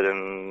acid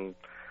and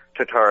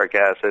tartaric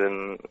acid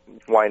and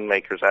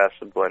winemaker's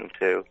acid blend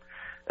too.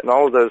 And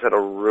all of those had a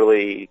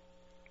really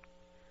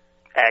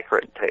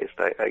accurate taste,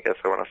 I guess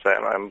I want to say.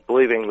 I'm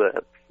believing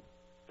that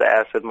the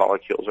acid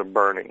molecules are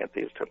burning at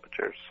these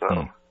temperatures.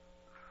 So,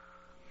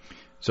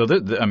 so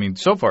I mean,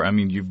 so far, I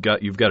mean, you've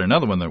got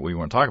another one that we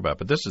want to talk about,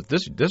 but this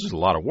is a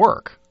lot of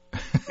work.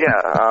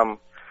 Yeah,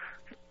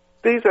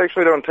 these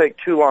actually don't take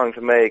too long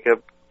to make.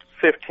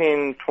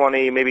 15,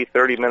 20, maybe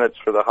 30 minutes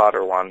for the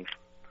hotter ones.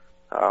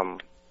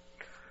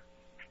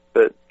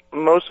 But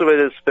most of it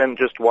is spent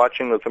just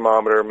watching the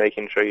thermometer,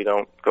 making sure you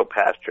don't go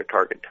past your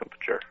target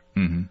temperature,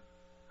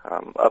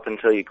 up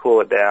until you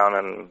cool it down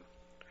and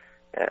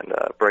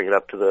bring it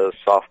up to the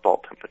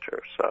softball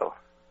temperature. So,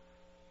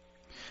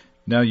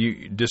 now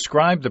you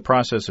describe the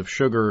process of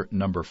sugar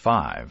number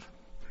 5.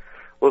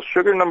 Well,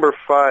 sugar number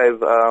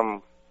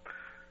 5.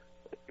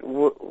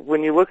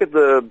 When you look at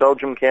the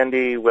Belgian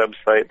Candi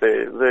website,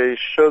 they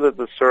show that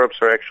the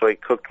syrups are actually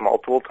cooked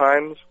multiple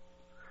times.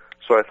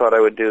 So I thought I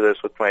would do this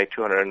with my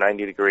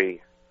 290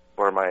 degree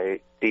or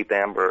my deep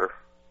amber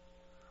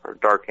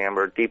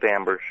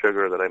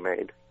sugar that I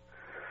made.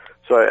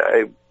 So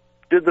I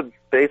did the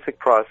basic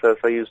process.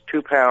 I used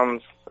 2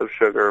 pounds of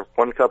sugar,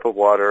 1 cup of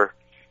water,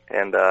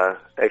 and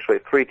actually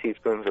 3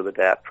 teaspoons of the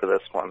DAP for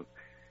this one.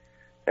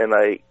 And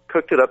I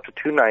cooked it up to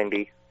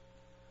 290,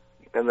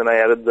 and then I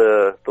added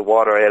the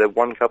water. I added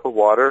 1 cup of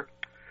water,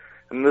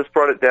 and this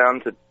brought it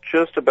down to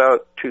just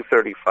about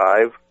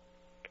 235.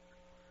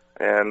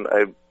 And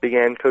I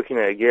began cooking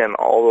it again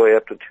all the way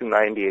up to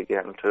 290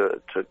 again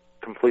to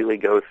completely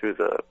go through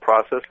the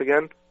process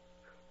again.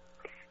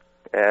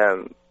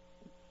 And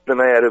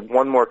then I added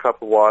 1 more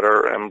cup of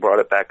water and brought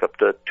it back up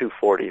to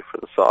 240 for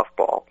the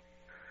softball.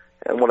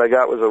 And what I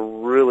got was a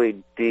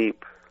really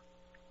deep,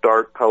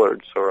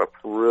 dark-colored syrup,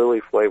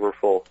 really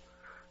flavorful.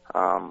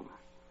 I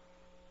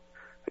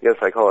guess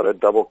I call it a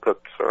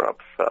double-cooked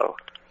syrup. So.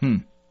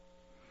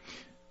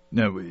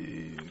 Now,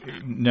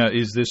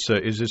 is this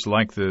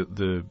like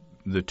the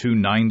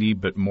 290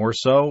 but more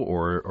so,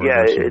 or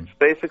yeah, it's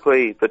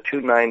basically the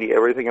 290.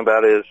 Everything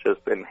about it is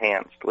just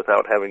enhanced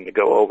without having to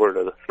go over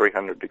to the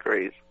 300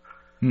 degrees.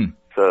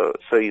 So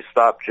you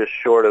stop just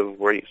short of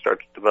where you start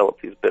to develop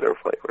these bitter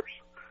flavors,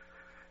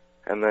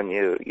 and then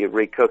you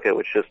recook it,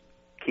 which just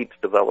keeps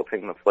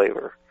developing the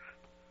flavor.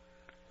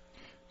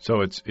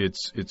 So it's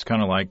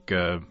kind of like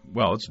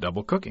it's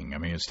double cooking. I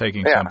mean, it's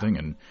taking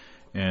something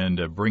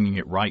and bringing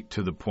it right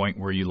to the point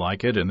where you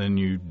like it, and then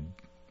you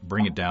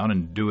bring it down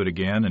and do it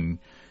again,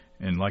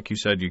 and like you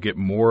said, you get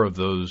more of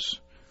those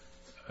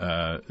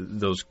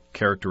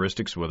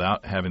characteristics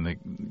without having the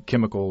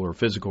chemical or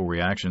physical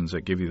reactions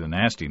that give you the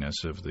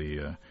nastiness of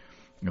the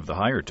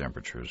higher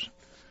temperatures.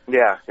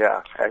 Yeah,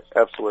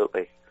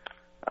 absolutely.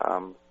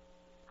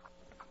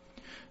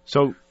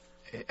 So,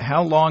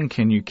 how long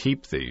can you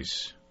keep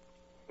these?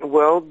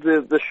 Well,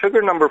 the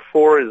sugar number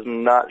 4 is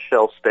not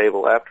shelf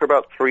stable. After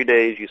about 3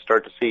 days, you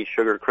start to see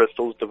sugar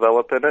crystals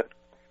develop in it,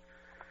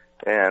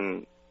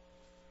 and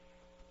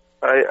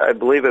I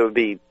believe it would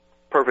be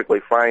perfectly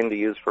fine to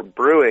use for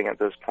brewing at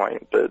this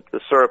point, but the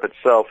syrup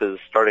itself is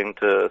starting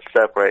to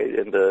separate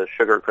into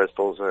sugar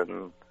crystals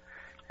and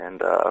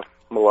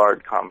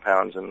Maillard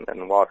compounds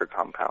and water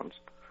compounds.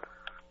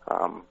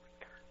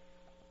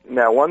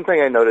 Now, one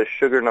thing I noticed,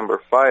 sugar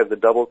number 5, the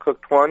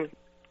double-cooked one,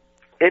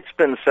 it's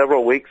been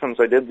several weeks since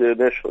I did the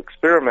initial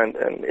experiment,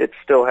 and it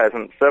still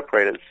hasn't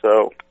separated,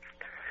 so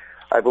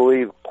I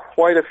believe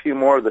quite a few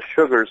more of the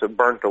sugars have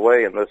burnt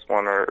away in this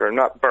one, or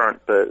not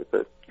burnt, but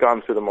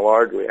gone through the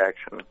Maillard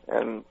reaction,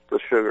 and the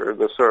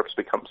syrup's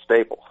become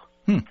stable.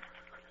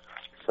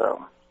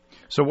 So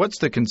what's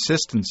the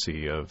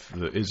consistency of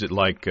is it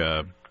like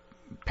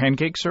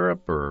pancake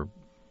syrup, or?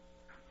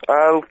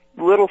 A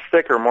little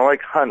thicker, more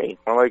like honey,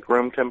 more like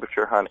room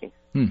temperature honey.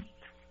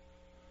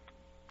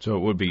 So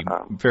it would be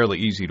fairly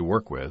easy to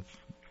work with.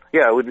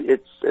 Yeah,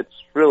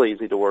 it's really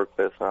easy to work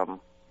with.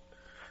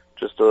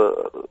 Just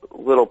a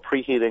little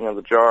preheating of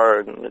the jar,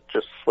 and it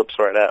just slips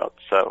right out.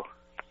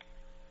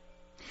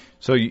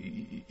 So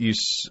you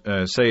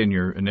say in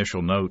your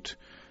initial note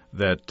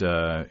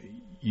that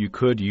you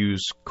could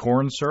use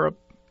corn syrup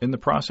in the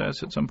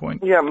process at some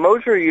point? Yeah,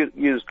 Mosier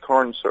used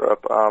corn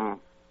syrup.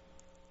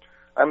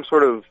 I'm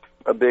sort of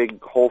a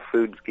big Whole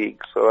Foods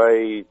geek,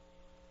 so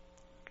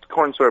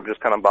corn syrup just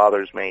kind of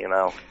bothers me,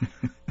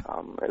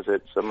 as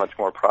it's a much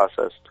more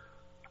processed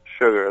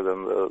sugar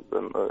than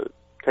the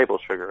table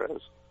sugar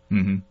is.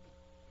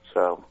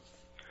 So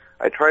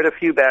I tried a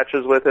few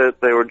batches with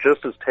it. They were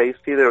just as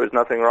tasty. There was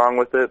nothing wrong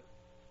with it.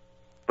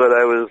 But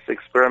I was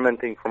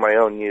experimenting for my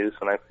own use,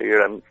 and I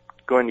figured I'm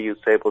going to use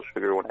table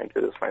sugar when I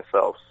do this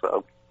myself.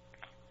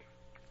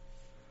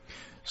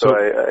 So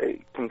I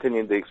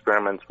continued the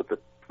experiments with the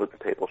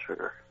table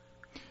sugar.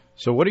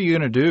 So what are you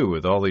going to do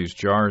with all these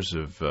jars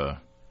of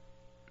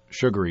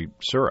sugary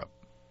syrup?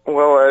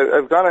 Well,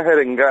 I've gone ahead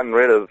and gotten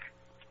rid of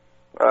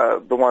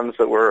the ones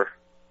that were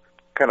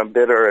kind of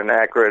bitter and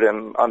acrid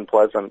and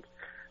unpleasant.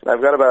 And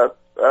I've got about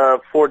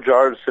 4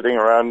 jars sitting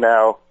around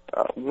now.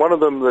 One of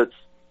them that's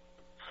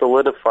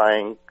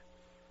solidifying,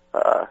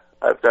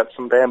 I've got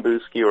some bamboo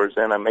skewers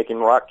in. I'm making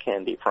rock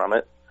candy from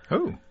it.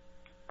 Oh.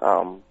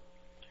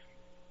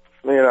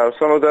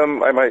 Some of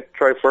them I might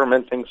try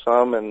fermenting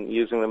some and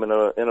using them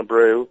in a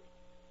brew.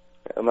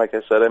 And like I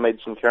said, I made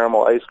some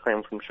caramel ice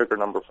cream from sugar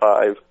number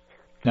 5.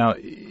 Now,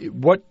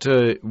 what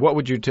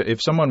would you if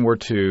someone were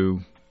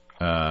to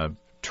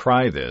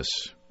try this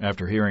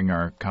after hearing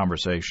our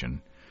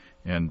conversation,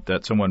 and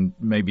that someone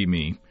may be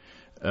me?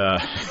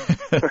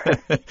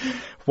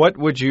 What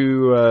would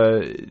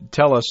you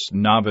tell us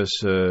novice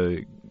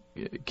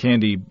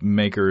candy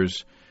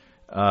makers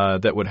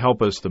that would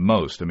help us the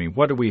most? I mean,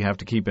 what do we have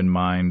to keep in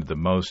mind the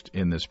most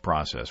in this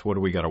process? What do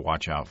we got to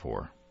watch out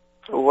for?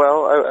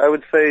 Well, I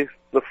would say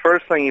the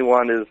first thing you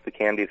want is the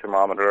candy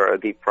thermometer, or a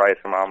deep fry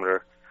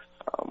thermometer.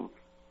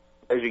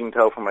 As you can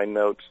tell from my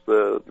notes,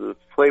 the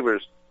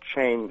flavors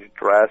change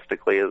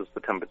drastically as the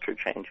temperature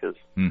changes.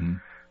 Mm-hmm.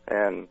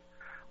 And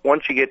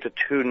once you get to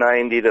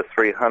 290 to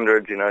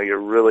 300, you're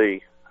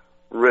really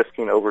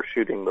risking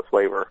overshooting the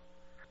flavor.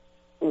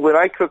 When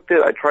I cooked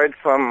it, I tried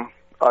some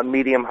on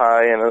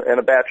medium-high and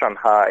a batch on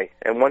high.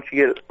 And once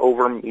you get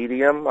over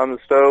medium on the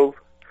stove,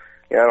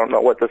 I don't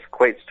know what this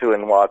equates to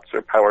in watts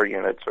or power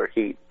units or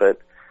heat, but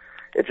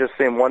it just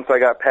seemed once I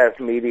got past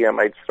medium,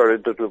 I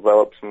started to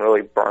develop some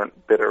really burnt,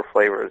 bitter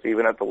flavors,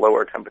 even at the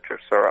lower temperature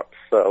syrups.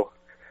 So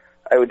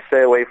I would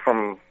stay away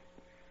from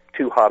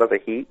too hot of a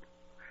heat.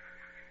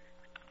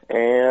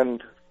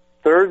 And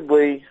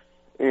thirdly,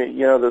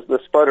 the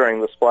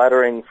sputtering, the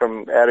splattering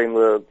from adding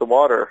the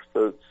water.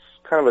 So it's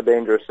kind of a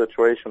dangerous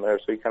situation there.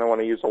 So you kind of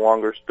want to use a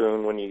longer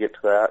spoon when you get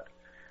to that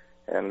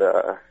and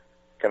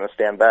kind of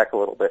stand back a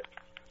little bit.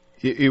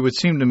 It would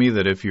seem to me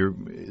that if you're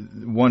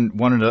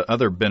one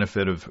other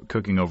benefit of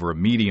cooking over a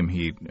medium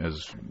heat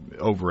as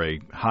over a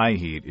high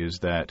heat is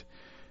that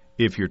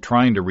if you're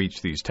trying to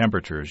reach these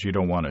temperatures, you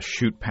don't want to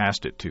shoot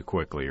past it too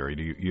quickly, or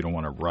you don't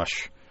want to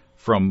rush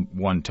from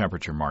one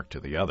temperature mark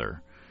to the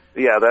other.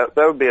 Yeah, that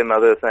would be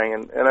another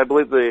thing, and I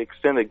believe the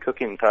extended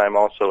cooking time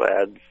also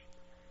adds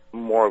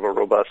more of a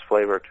robust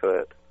flavor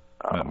to it.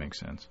 That makes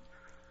sense.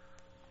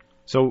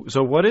 So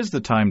what is the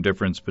time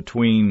difference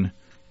between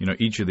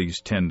each of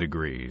these 10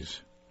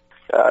 degrees?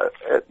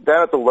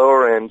 Down at the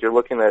lower end, you're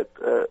looking at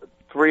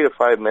 3 to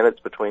 5 minutes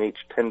between each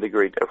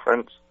 10-degree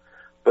difference.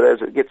 But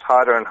as it gets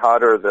hotter and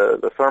hotter,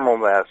 the thermal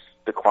mass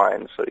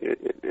declines, so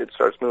it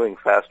starts moving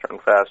faster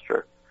and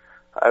faster.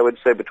 I would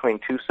say between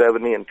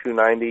 270 and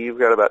 290, you've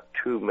got about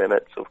 2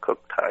 minutes of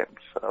cook time.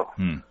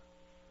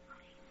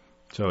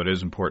 So it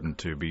is important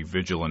to be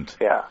vigilant.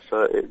 Yeah,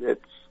 so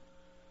it's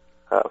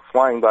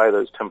flying by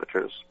those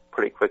temperatures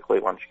pretty quickly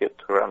once you get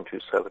to around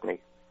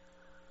 270.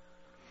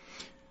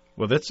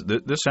 Well, this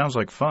sounds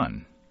like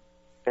fun.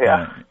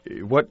 Yeah.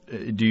 What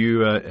do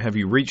you have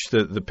you reached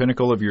the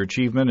pinnacle of your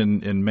achievement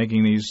in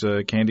making these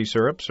candy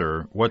syrups,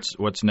 or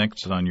what's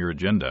next on your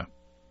agenda?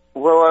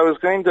 Well, I was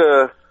going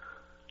to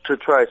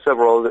try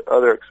several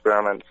other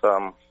experiments.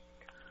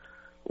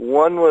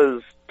 One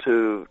was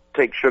to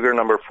take sugar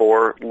number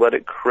 4, let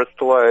it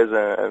crystallize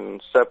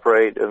and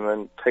separate, and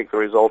then take the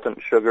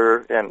resultant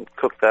sugar and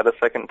cook that a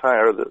second time,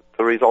 or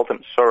the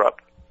resultant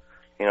syrup.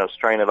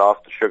 Strain it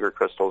off the sugar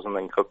crystals and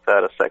then cook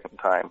that a second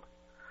time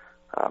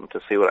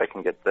to see what I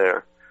can get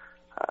there.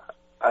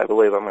 I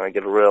believe I'm going to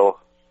get a real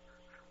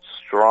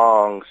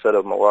strong set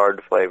of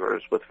Maillard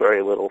flavors with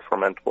very little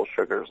fermentable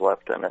sugars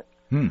left in it.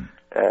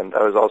 And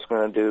I was also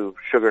going to do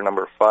sugar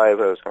number 5.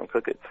 I was going to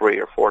cook it 3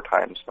 or 4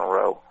 times in a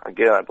row.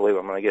 Again, I believe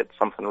I'm going to get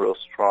something real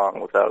strong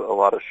without a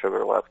lot of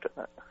sugar left in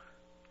it.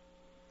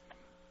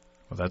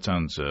 Well, that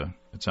sounds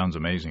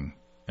amazing.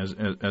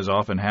 As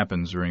often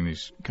happens during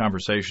these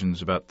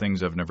conversations about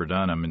things I've never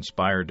done, I'm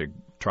inspired to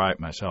try it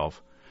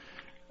myself.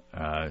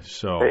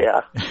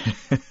 Yeah.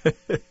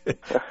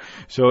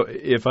 So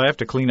if I have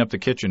to clean up the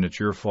kitchen, it's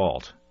your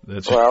fault.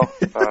 That's fine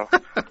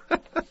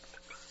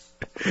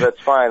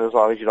as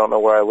long as you don't know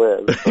where I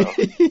live. So.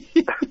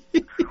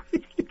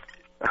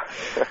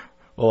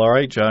 Well, all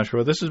right,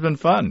 Joshua. This has been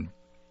fun.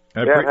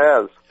 It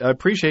has. I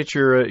appreciate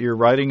your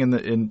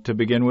writing to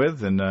begin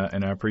with, and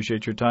I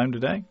appreciate your time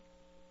today.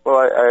 Well,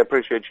 I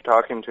appreciate you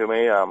talking to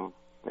me.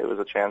 It was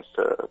a chance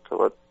to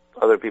let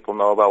other people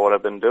know about what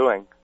I've been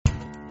doing.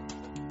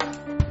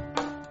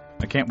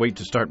 I can't wait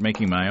to start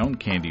making my own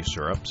candy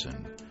syrups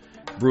and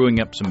brewing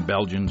up some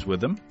Belgians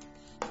with them.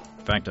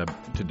 In fact,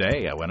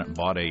 today I went and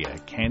bought a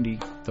candy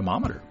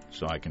thermometer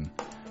so I can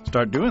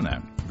start doing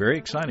that. Very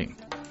exciting.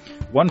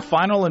 One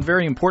final and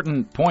very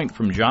important point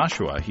from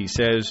Joshua. He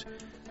says,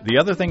 the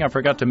other thing I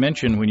forgot to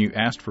mention when you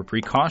asked for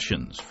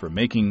precautions for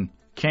making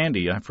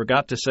candy, I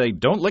forgot to say,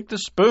 don't lick the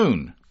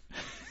spoon.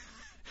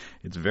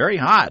 It's very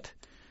hot.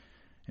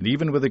 And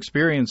even with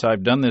experience,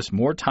 I've done this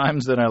more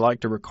times than I like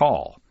to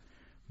recall.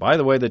 By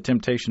the way, the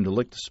temptation to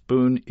lick the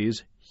spoon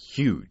is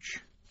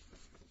huge.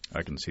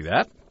 I can see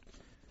that.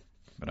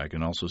 But I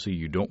can also see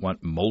you don't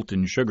want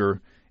molten sugar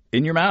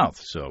in your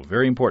mouth. So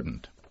very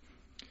important.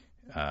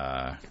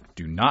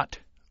 Do not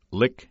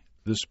lick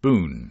the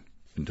spoon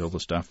until the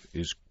stuff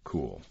is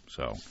cool.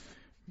 So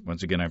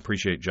once again, I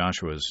appreciate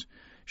Joshua's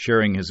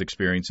sharing his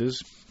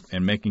experiences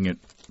and making it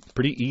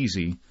pretty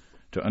easy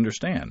to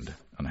understand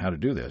on how to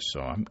do this. So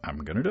I'm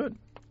going to do it.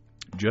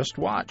 Just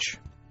watch.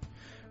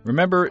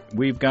 Remember,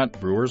 we've got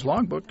Brewer's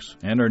Logbooks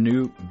and our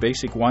new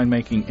Basic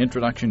Winemaking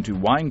Introduction to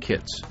Wine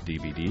Kits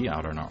DVD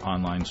out on our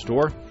online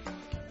store.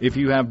 If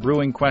you have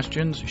brewing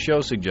questions, show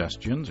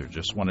suggestions, or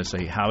just want to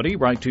say howdy,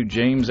 write to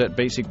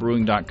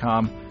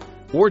james@basicbrewing.com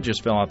or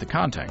just fill out the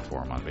contact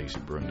form on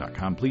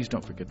basicbrewing.com. Please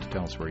don't forget to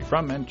tell us where you're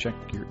from and check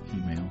your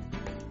email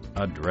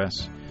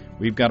address.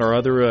 We've got our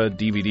other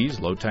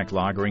DVDs, Low-Tech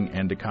Lagering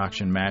and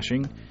Decoction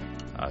Mashing,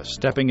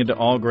 Stepping into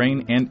All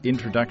Grain, and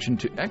Introduction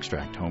to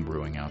Extract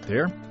Homebrewing out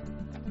there.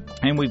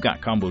 And we've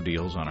got combo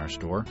deals on our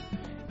store.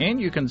 And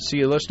you can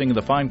see a listing of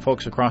the fine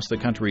folks across the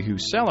country who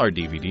sell our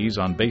DVDs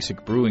on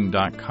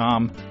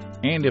basicbrewing.com.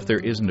 And if there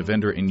isn't a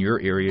vendor in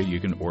your area, you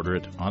can order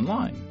it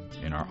online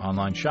in our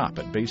online shop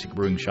at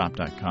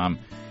basicbrewingshop.com.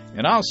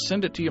 And I'll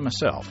send it to you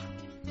myself.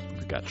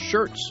 We've got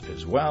shirts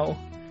as well.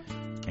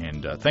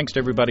 And thanks to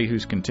everybody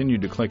who's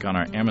continued to click on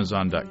our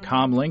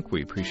Amazon.com link.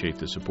 We appreciate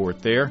the support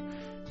there.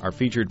 Our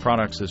featured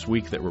products this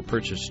week that were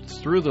purchased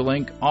through the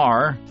link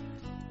are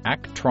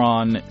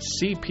Actron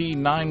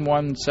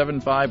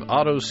CP9175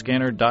 Auto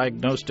Scanner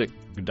Diagnostic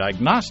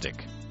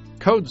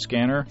Code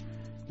Scanner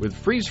with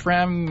freeze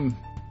frame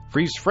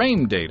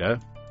data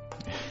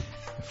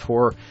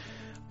for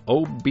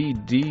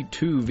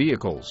OBD2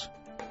 vehicles,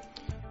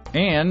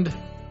 and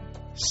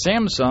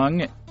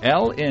Samsung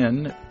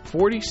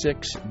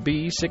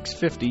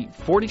LN46B650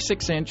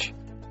 46-inch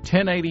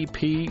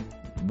 1080p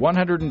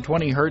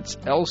 120 Hz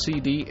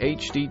LCD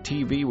HD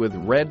TV with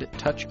red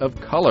touch of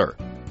color,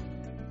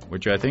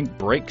 which I think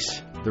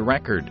breaks the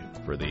record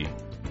for the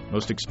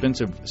most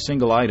expensive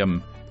single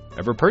item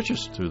ever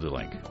purchased through the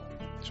link.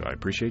 So I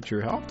appreciate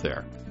your help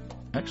there.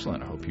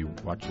 Excellent. I hope you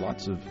watch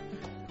lots of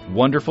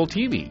wonderful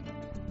TV.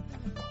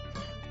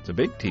 It's a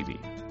big TV.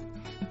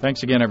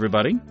 Thanks again,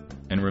 everybody.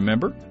 And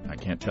remember, I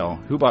can't tell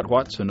who bought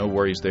what, so no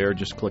worries there.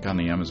 Just click on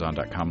the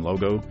Amazon.com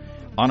logo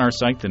on our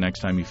site the next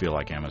time you feel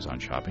like Amazon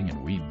shopping,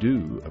 and we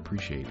do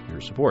appreciate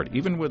your support.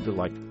 Even with the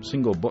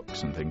single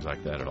books and things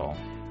like that, it all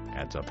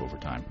adds up over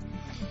time.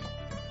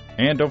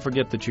 And don't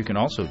forget that you can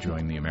also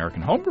join the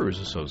American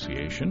Homebrewers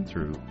Association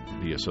through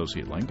the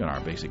associate link on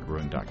our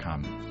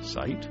basicbrewing.com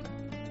site.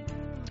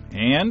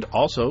 And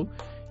also,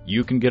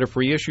 you can get a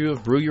free issue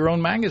of Brew Your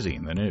Own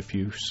magazine. And if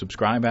you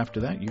subscribe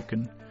after that, you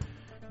can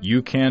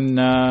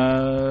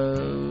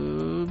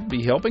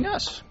be helping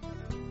us.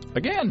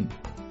 Again,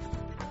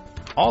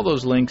 all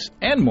those links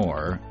and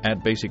more at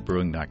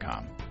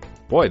basicbrewing.com.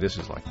 Boy, this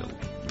is like the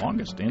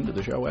longest end of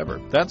the show ever.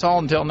 That's all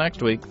until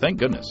next week. Thank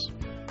goodness.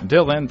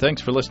 Until then,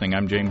 thanks for listening.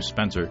 I'm James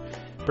Spencer.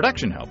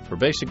 Production help for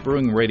Basic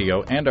Brewing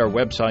Radio and our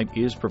website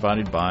is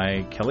provided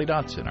by Kelly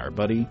Dotson, our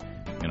buddy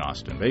in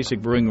Austin.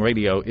 Basic Brewing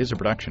Radio is a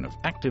production of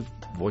Active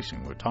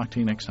Voicing. We'll talk to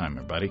you next time,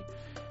 everybody.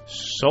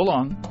 So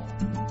long.